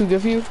 Think I'm too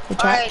good for you?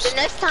 Alright, the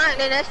next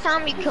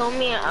time you kill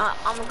me, I'm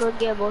gonna go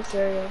get a bowl of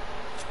cereal.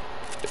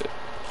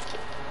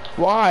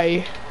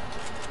 Why?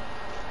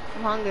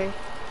 I'm hungry.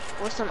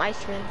 With some ice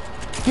cream.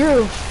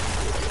 You're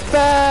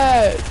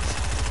fat.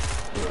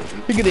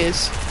 Look at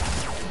this.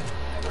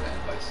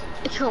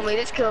 Kill me,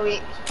 just kill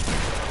me.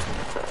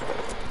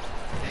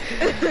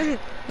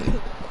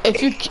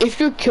 If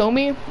you kill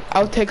me,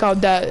 I'll take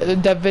out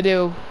that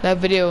video,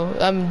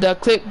 the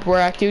clip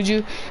where I killed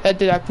you that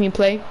did I clean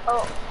play.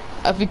 Oh.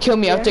 If you kill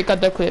me, yeah. I'll take out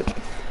that clip.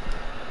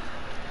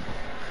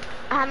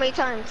 How many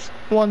times?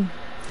 1.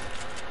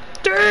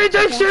 3,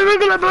 6, 7,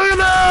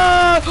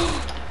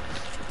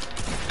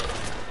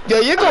 Yo,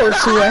 you're going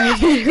sweat.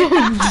 1,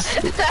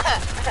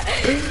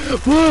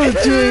 2,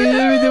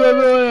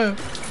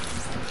 3,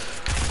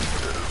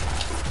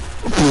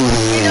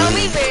 You know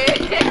me, man.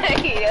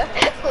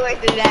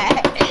 Where's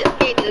that?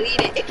 Okay,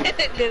 delete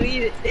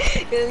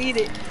it. delete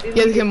it.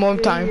 Yeah, give him one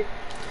time.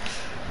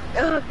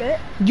 Okay.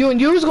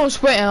 You was gonna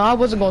sweat and I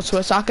wasn't gonna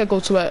sweat, so I could go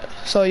sweat.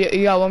 So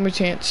you got one more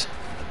chance.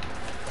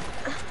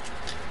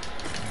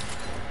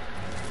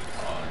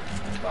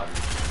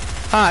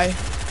 Hi.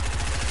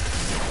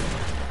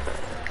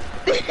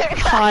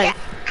 Hi.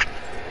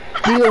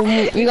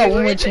 We got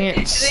one more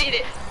chance.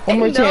 One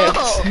more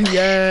chance.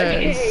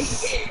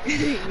 Yes.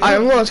 Alright,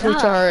 I'm gonna switch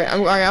to her.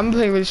 I'm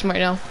playing with this right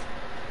now.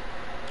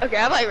 Okay,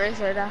 I'm playing with this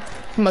right now.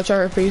 I'm gonna try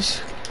her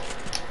face.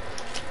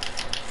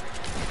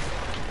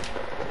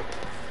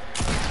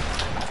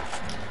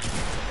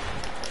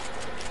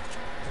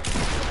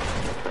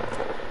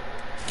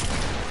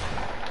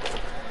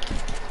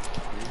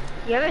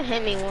 You haven't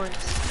hit me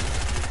once.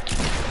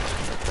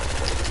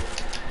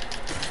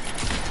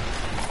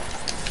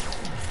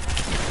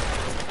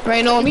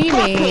 Right on me.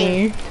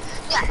 Yeah,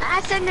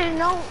 I said there's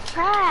no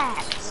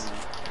traps.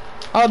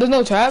 Oh, there's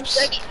no traps?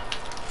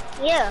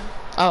 Yeah.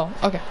 Oh,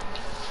 okay.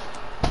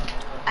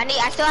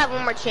 I still have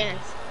one more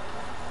chance.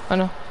 I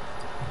know.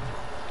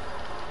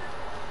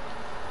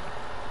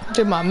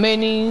 Take my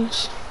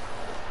minis.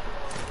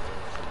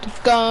 The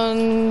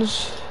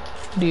guns.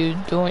 What are you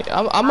doing?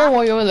 I'm gonna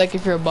want you like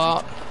if you're a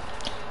bot.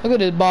 Look at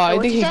this bot. I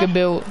think he could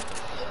build.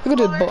 Look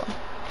at this bot.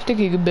 I think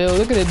he could build.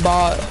 Look at this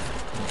bot.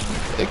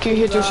 He can't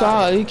hit your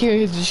shot. He can't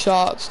hit the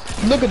shots.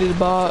 Look at this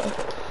bot.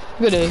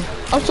 Look at it.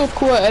 I'm so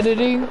cool at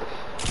editing.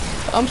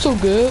 I'm so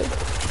good.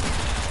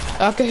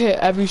 I can hit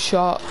every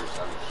shot.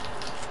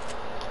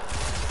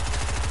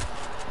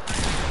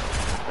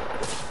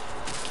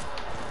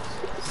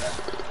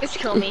 Just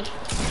kill me.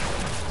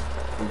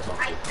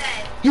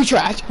 You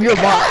trash. You're a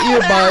bot. You're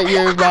a bot.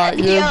 You're a bot.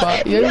 You're a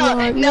bot. You're a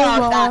bot. You're a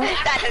bot.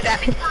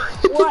 Stop.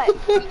 What?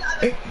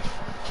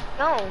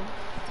 No.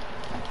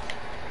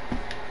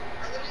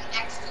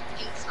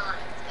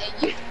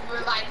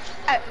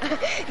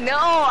 No,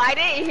 I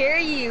didn't hear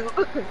you.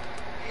 Okay,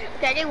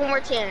 I get one more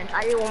chance.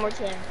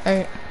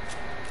 Alright.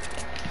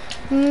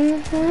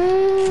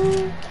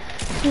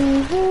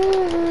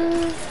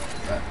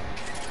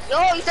 Yo,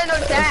 you said no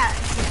chat.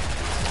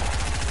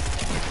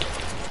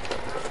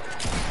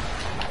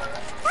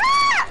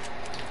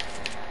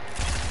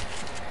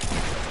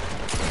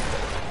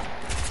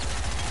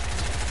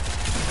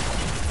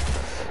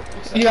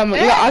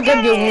 I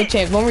gotta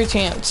give one more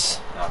chance.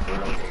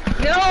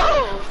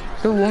 No!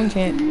 Give one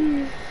chance.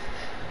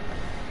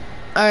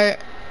 Alright.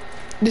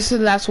 This is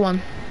the last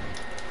one.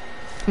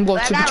 I'm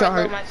going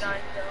supercharged.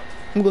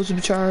 I'm going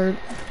supercharged.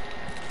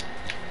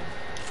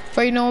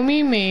 Waiting on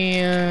me,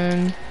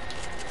 man.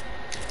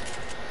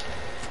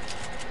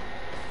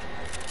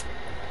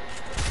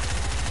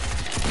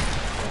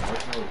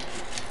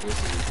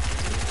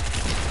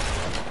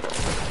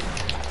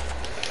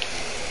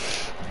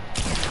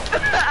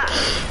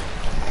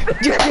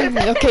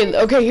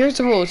 Okay, here's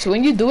the rule. So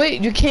when you do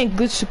it, you can't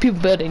glitch the people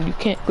building. You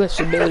can't glitch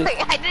the building.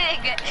 I didn't.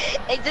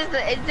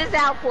 It's just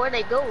how far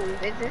they go.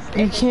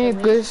 You can't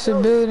glitch the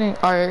building.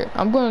 Alright,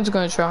 I'm just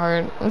gonna try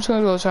hard. I'm just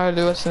gonna go try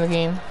the rest of the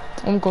game.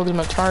 I'm gonna go get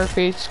my tire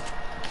face.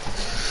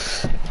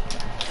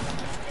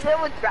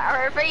 What with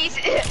tire face?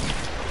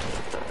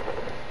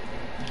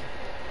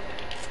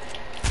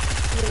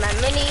 My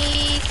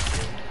minis.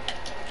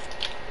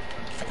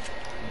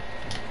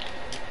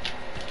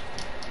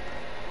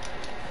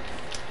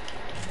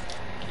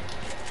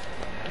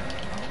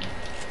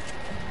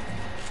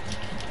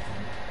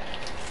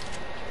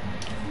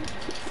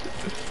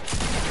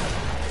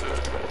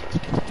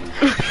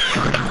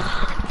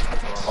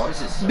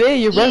 Man,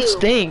 your breath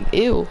stink.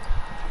 Ew.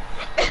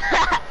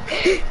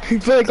 You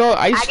feel like all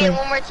ice I cream. get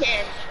one more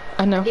chance.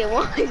 I know. I get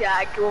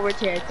one more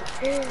chance.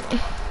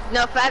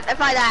 No, if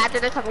I die after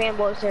this, I'm getting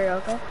bowl of cereal,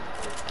 okay?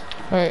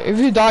 Alright, if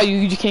you die,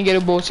 you can't get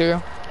a bowl of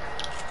cereal.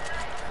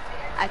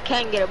 I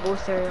can get a bowl of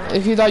cereal.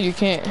 If you die, you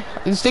can't.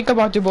 Just think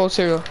about your bowl of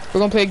cereal. We're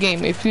gonna play a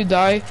game. If you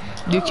die,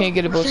 you can't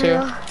get a bowl of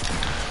cereal.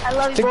 I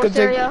love you, bowl of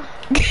cereal.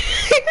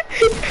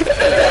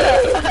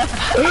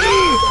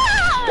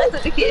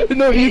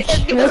 No, you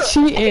can't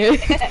cheat.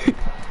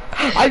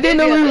 I didn't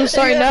know we were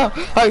starting now.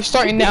 Alright,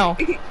 starting now.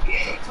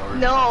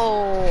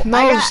 No.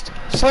 No,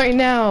 starting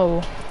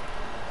now.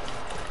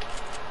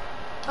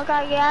 I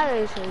gotta get out of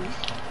this place.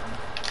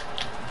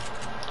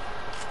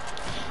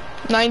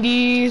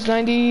 90s,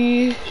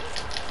 90s.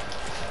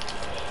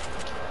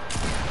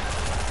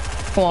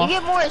 Come on. You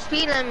get more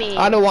speed than me.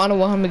 I don't want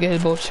him to get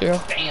his bowl of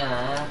cereal.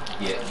 Damn.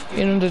 Yeah.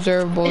 You don't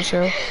deserve a bowl of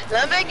cereal.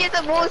 Let me get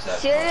the bowl of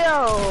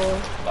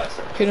cereal.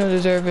 You don't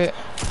deserve it.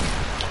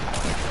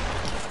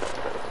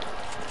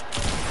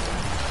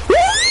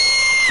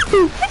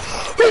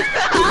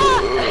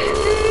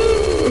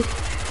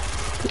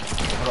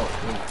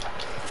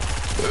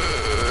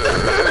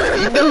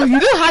 No, you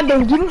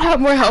don't have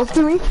more health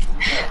than me.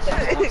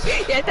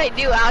 Yes, I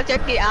do. I'll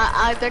check it.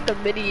 I'll check the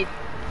mini.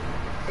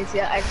 It's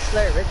I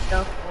slurp and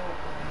stuff.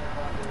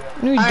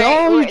 No, you All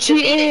don't. right, You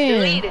cheating.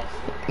 delete it.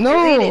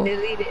 No.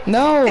 Delete it.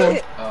 No.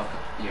 Oh,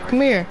 yeah,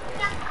 Come here.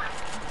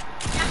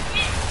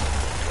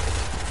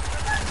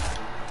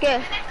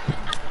 Okay.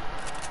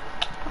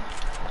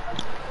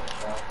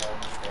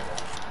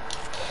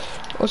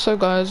 What's up,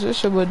 guys?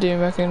 It's your boy D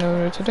back in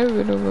over. Today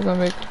we're gonna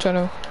make trying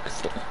to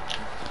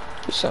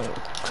do some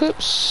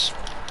clips.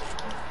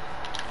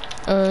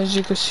 As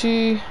you can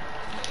see,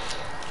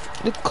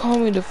 they call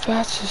me the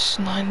fastest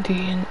 90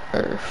 in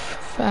Earth.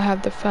 If I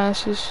have the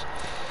fastest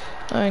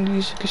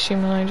 90s, you can see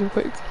my 90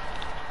 quick.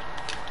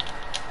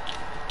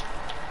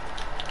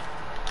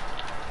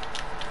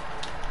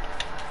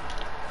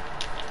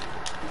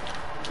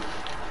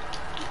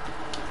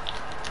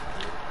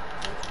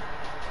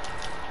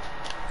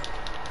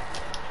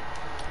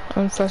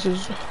 I'm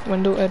fastest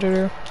window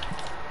editor.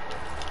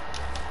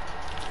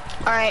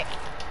 Alright.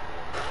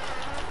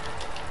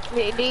 Do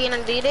you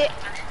gonna delete it?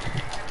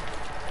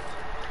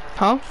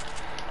 Huh?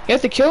 You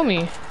have to kill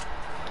me.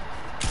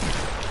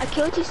 I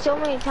killed you so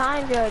many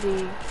times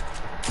already.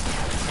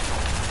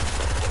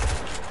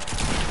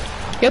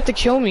 You have to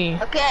kill me.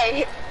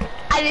 Okay.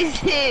 I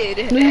just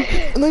did.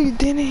 No, you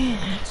didn't.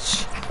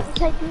 Yes,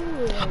 I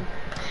did.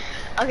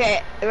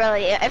 Okay,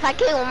 really. If I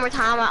kill you one more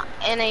time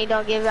and then you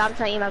don't give it, I'm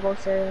telling you my bowl of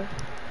cereal.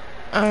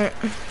 Alright.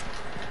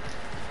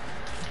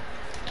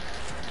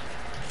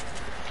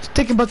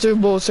 Think about your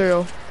bowl of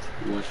cereal.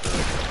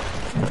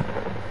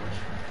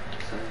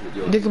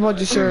 Think about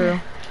your cereal.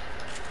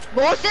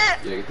 Bullshit!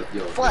 Yeah,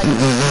 yo. What?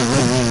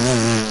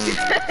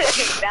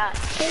 Yeah?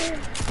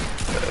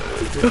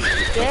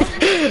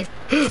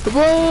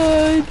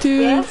 1, 2,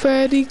 Yeah?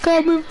 Freddy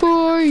coming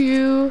for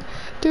you.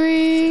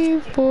 3,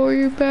 4,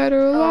 you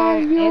better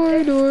lock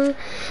your door.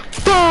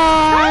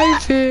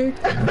 5, 6.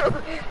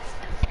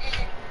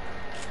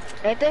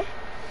 Right there?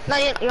 No,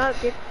 you're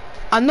good.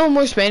 I know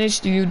more Spanish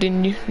than you.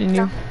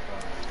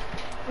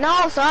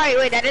 No, sorry,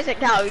 wait, that doesn't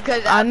count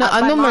because I know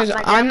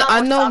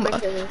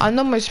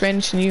more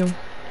Spanish than you.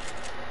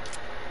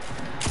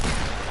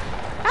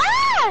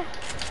 Ah!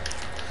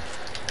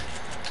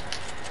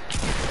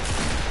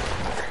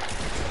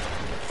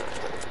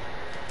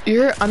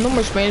 I know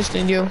more Spanish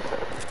than you.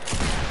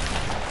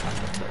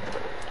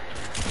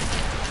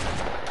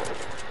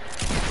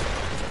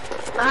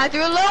 I had to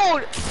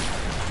reload.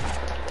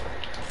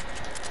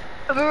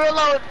 Let me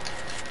reload.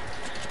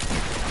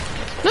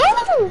 No!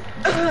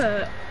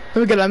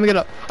 Let me get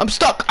up. I'm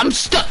stuck.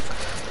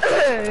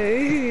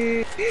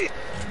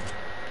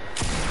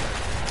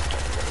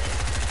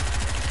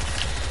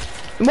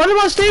 What am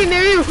I staying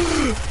near you?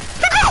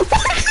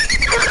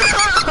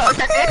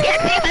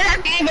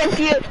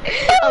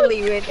 I'll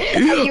leave it.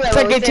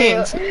 Second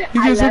chance.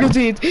 You get a second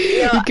chance.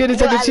 You get a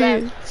second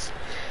chance.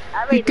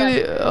 You get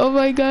it. Oh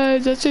my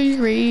god, that's a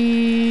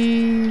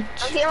rage.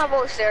 I'm getting my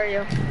bowl of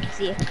cereal.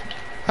 See.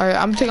 Alright,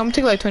 I'm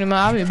taking like 20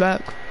 minutes. I'll be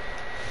back.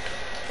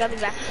 I'll be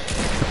back.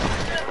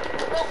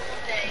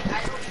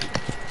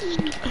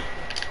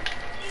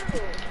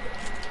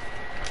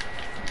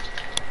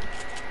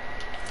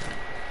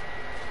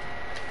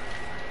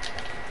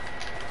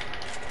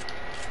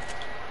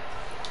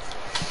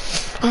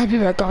 I'll be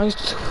back, guys.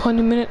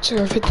 20 minutes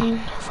or 15,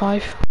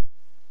 5.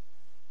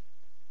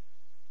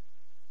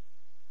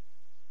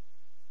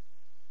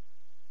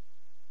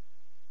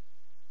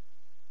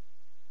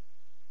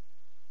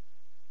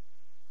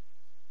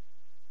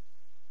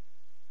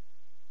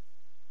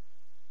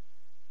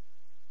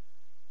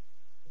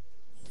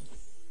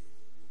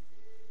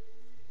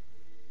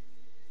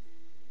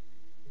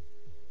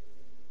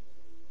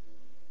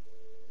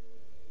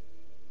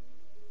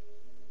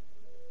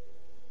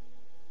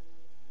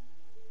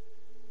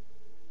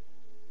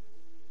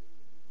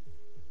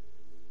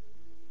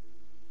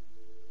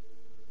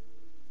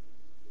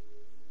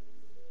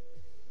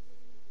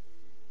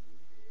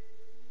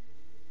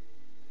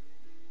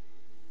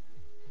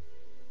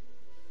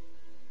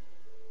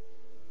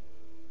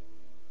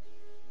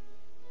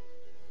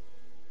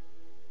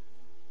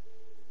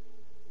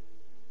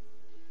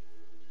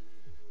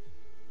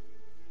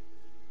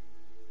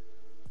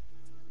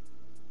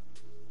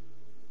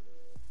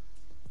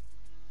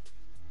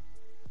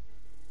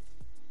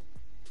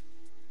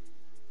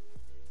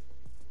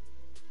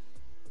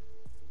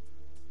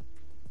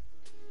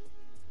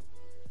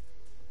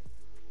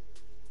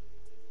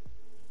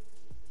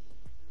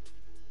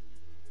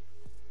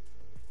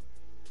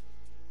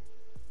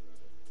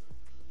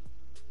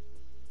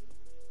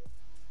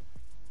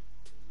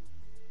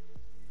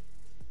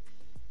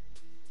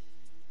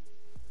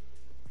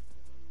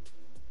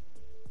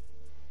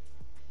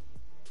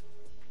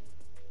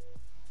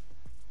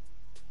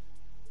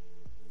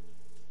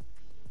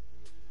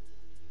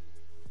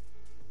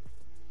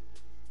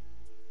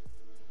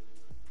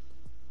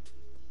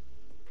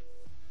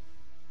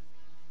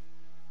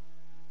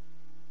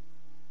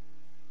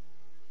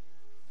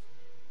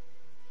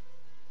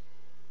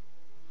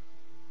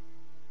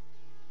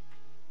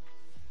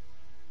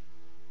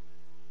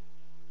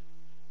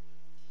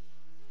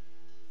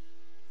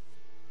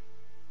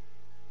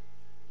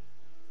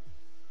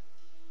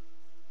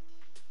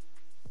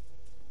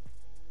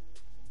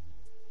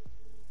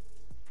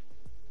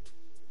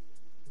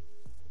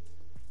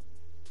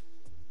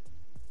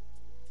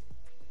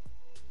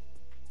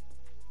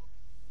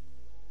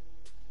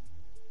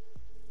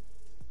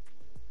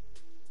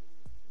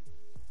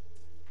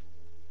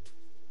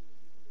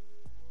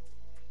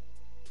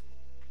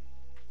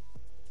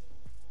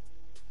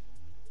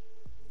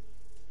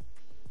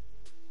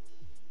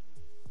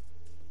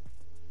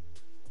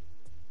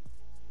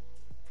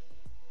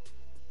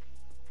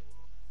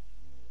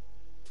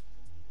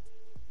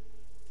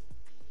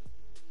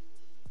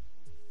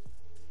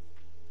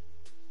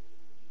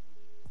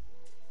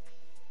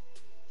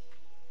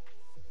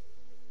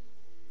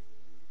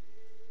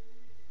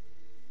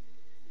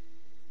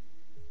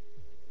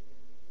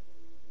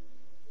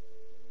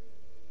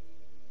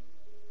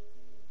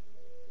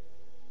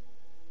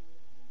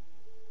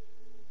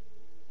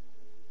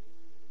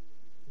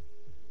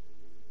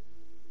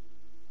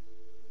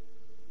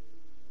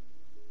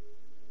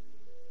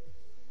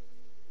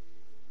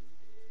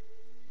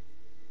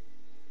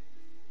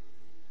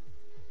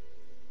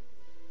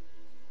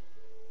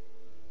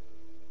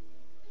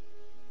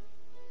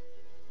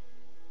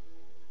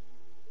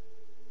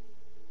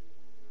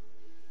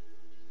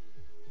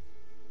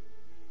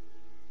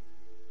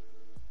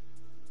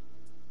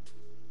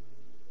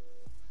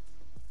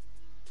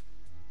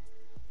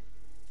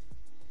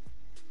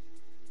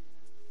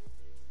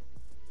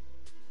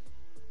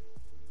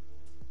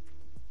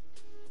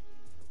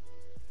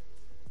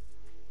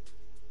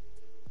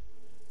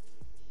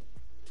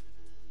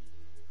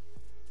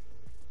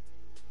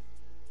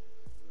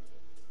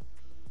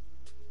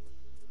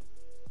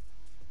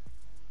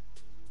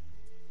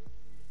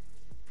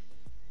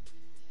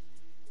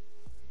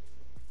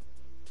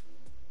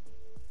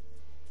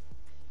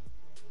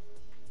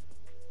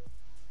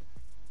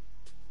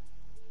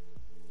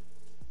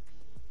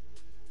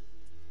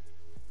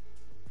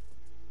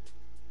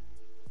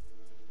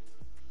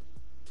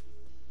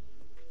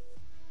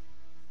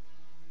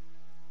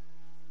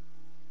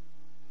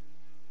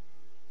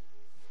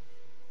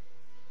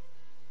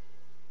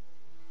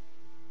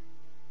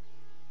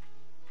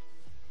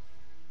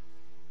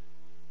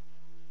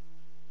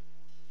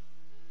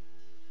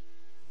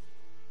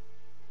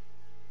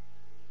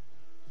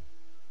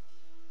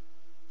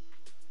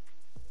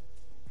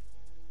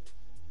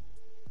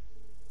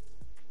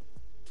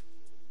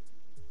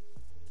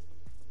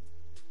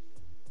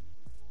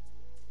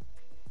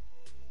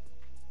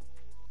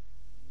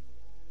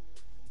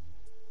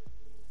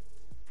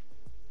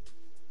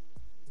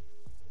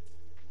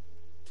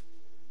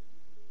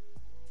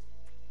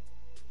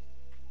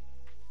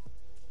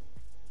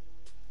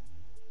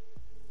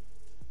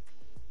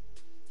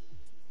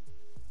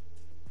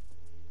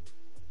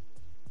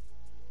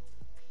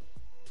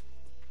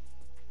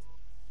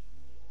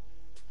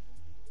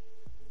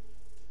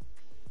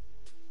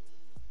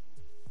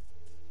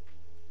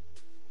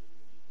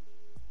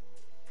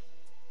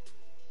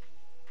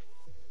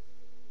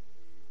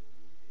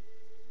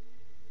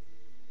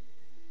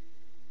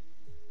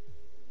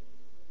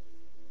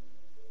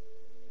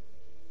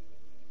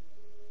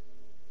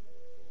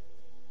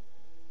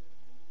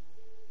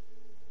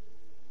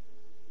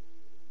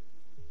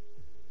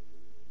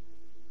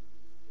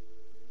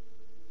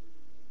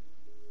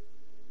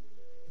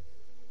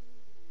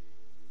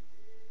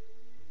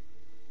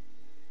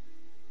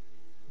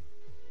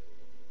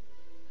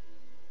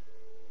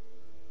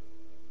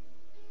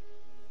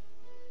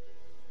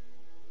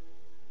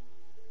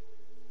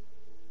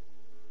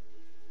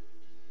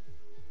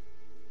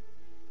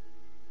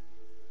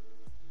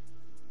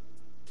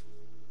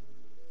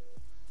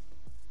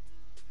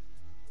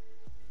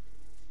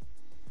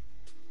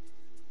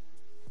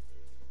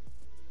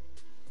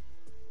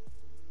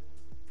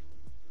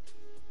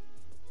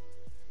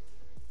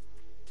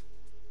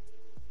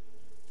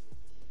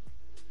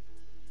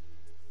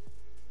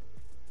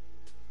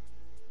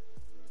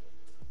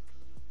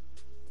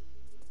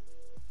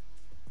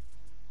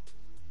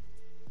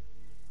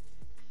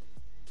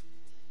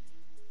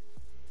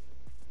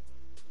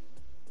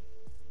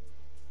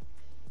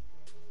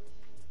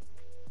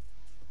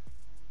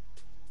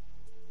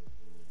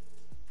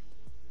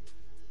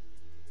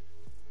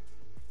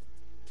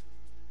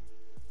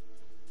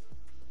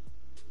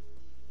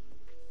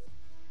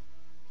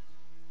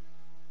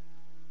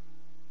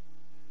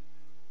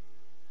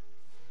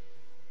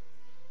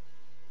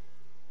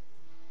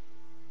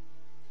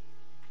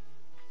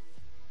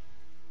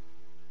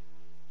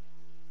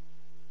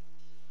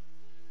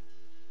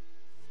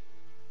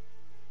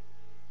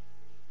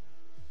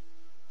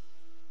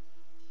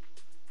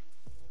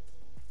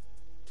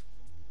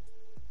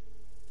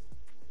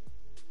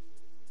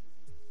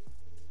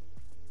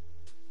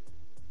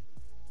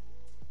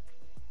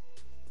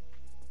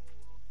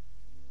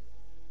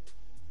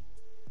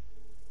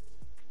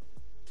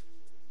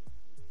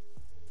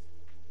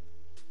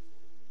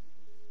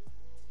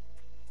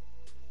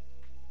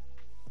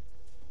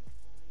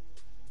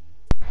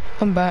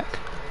 I'm back.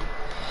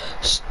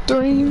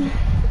 Stream.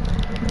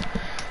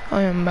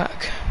 I am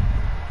back.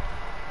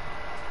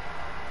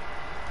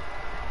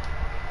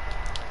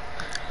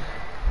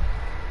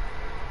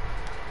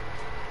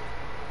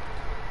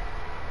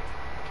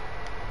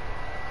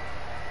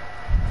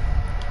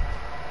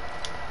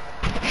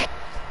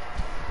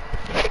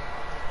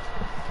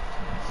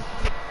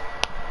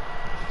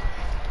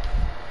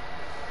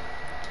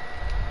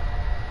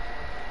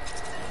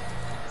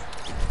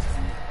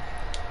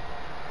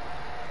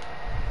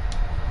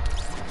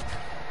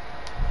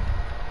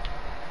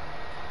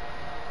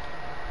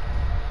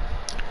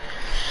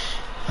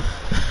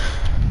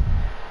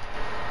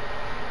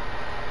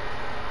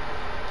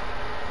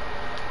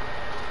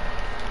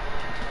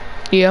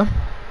 Yeah.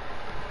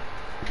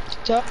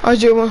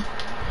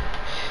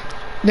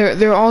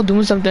 They're all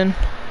doing something.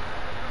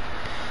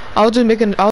 I was just making.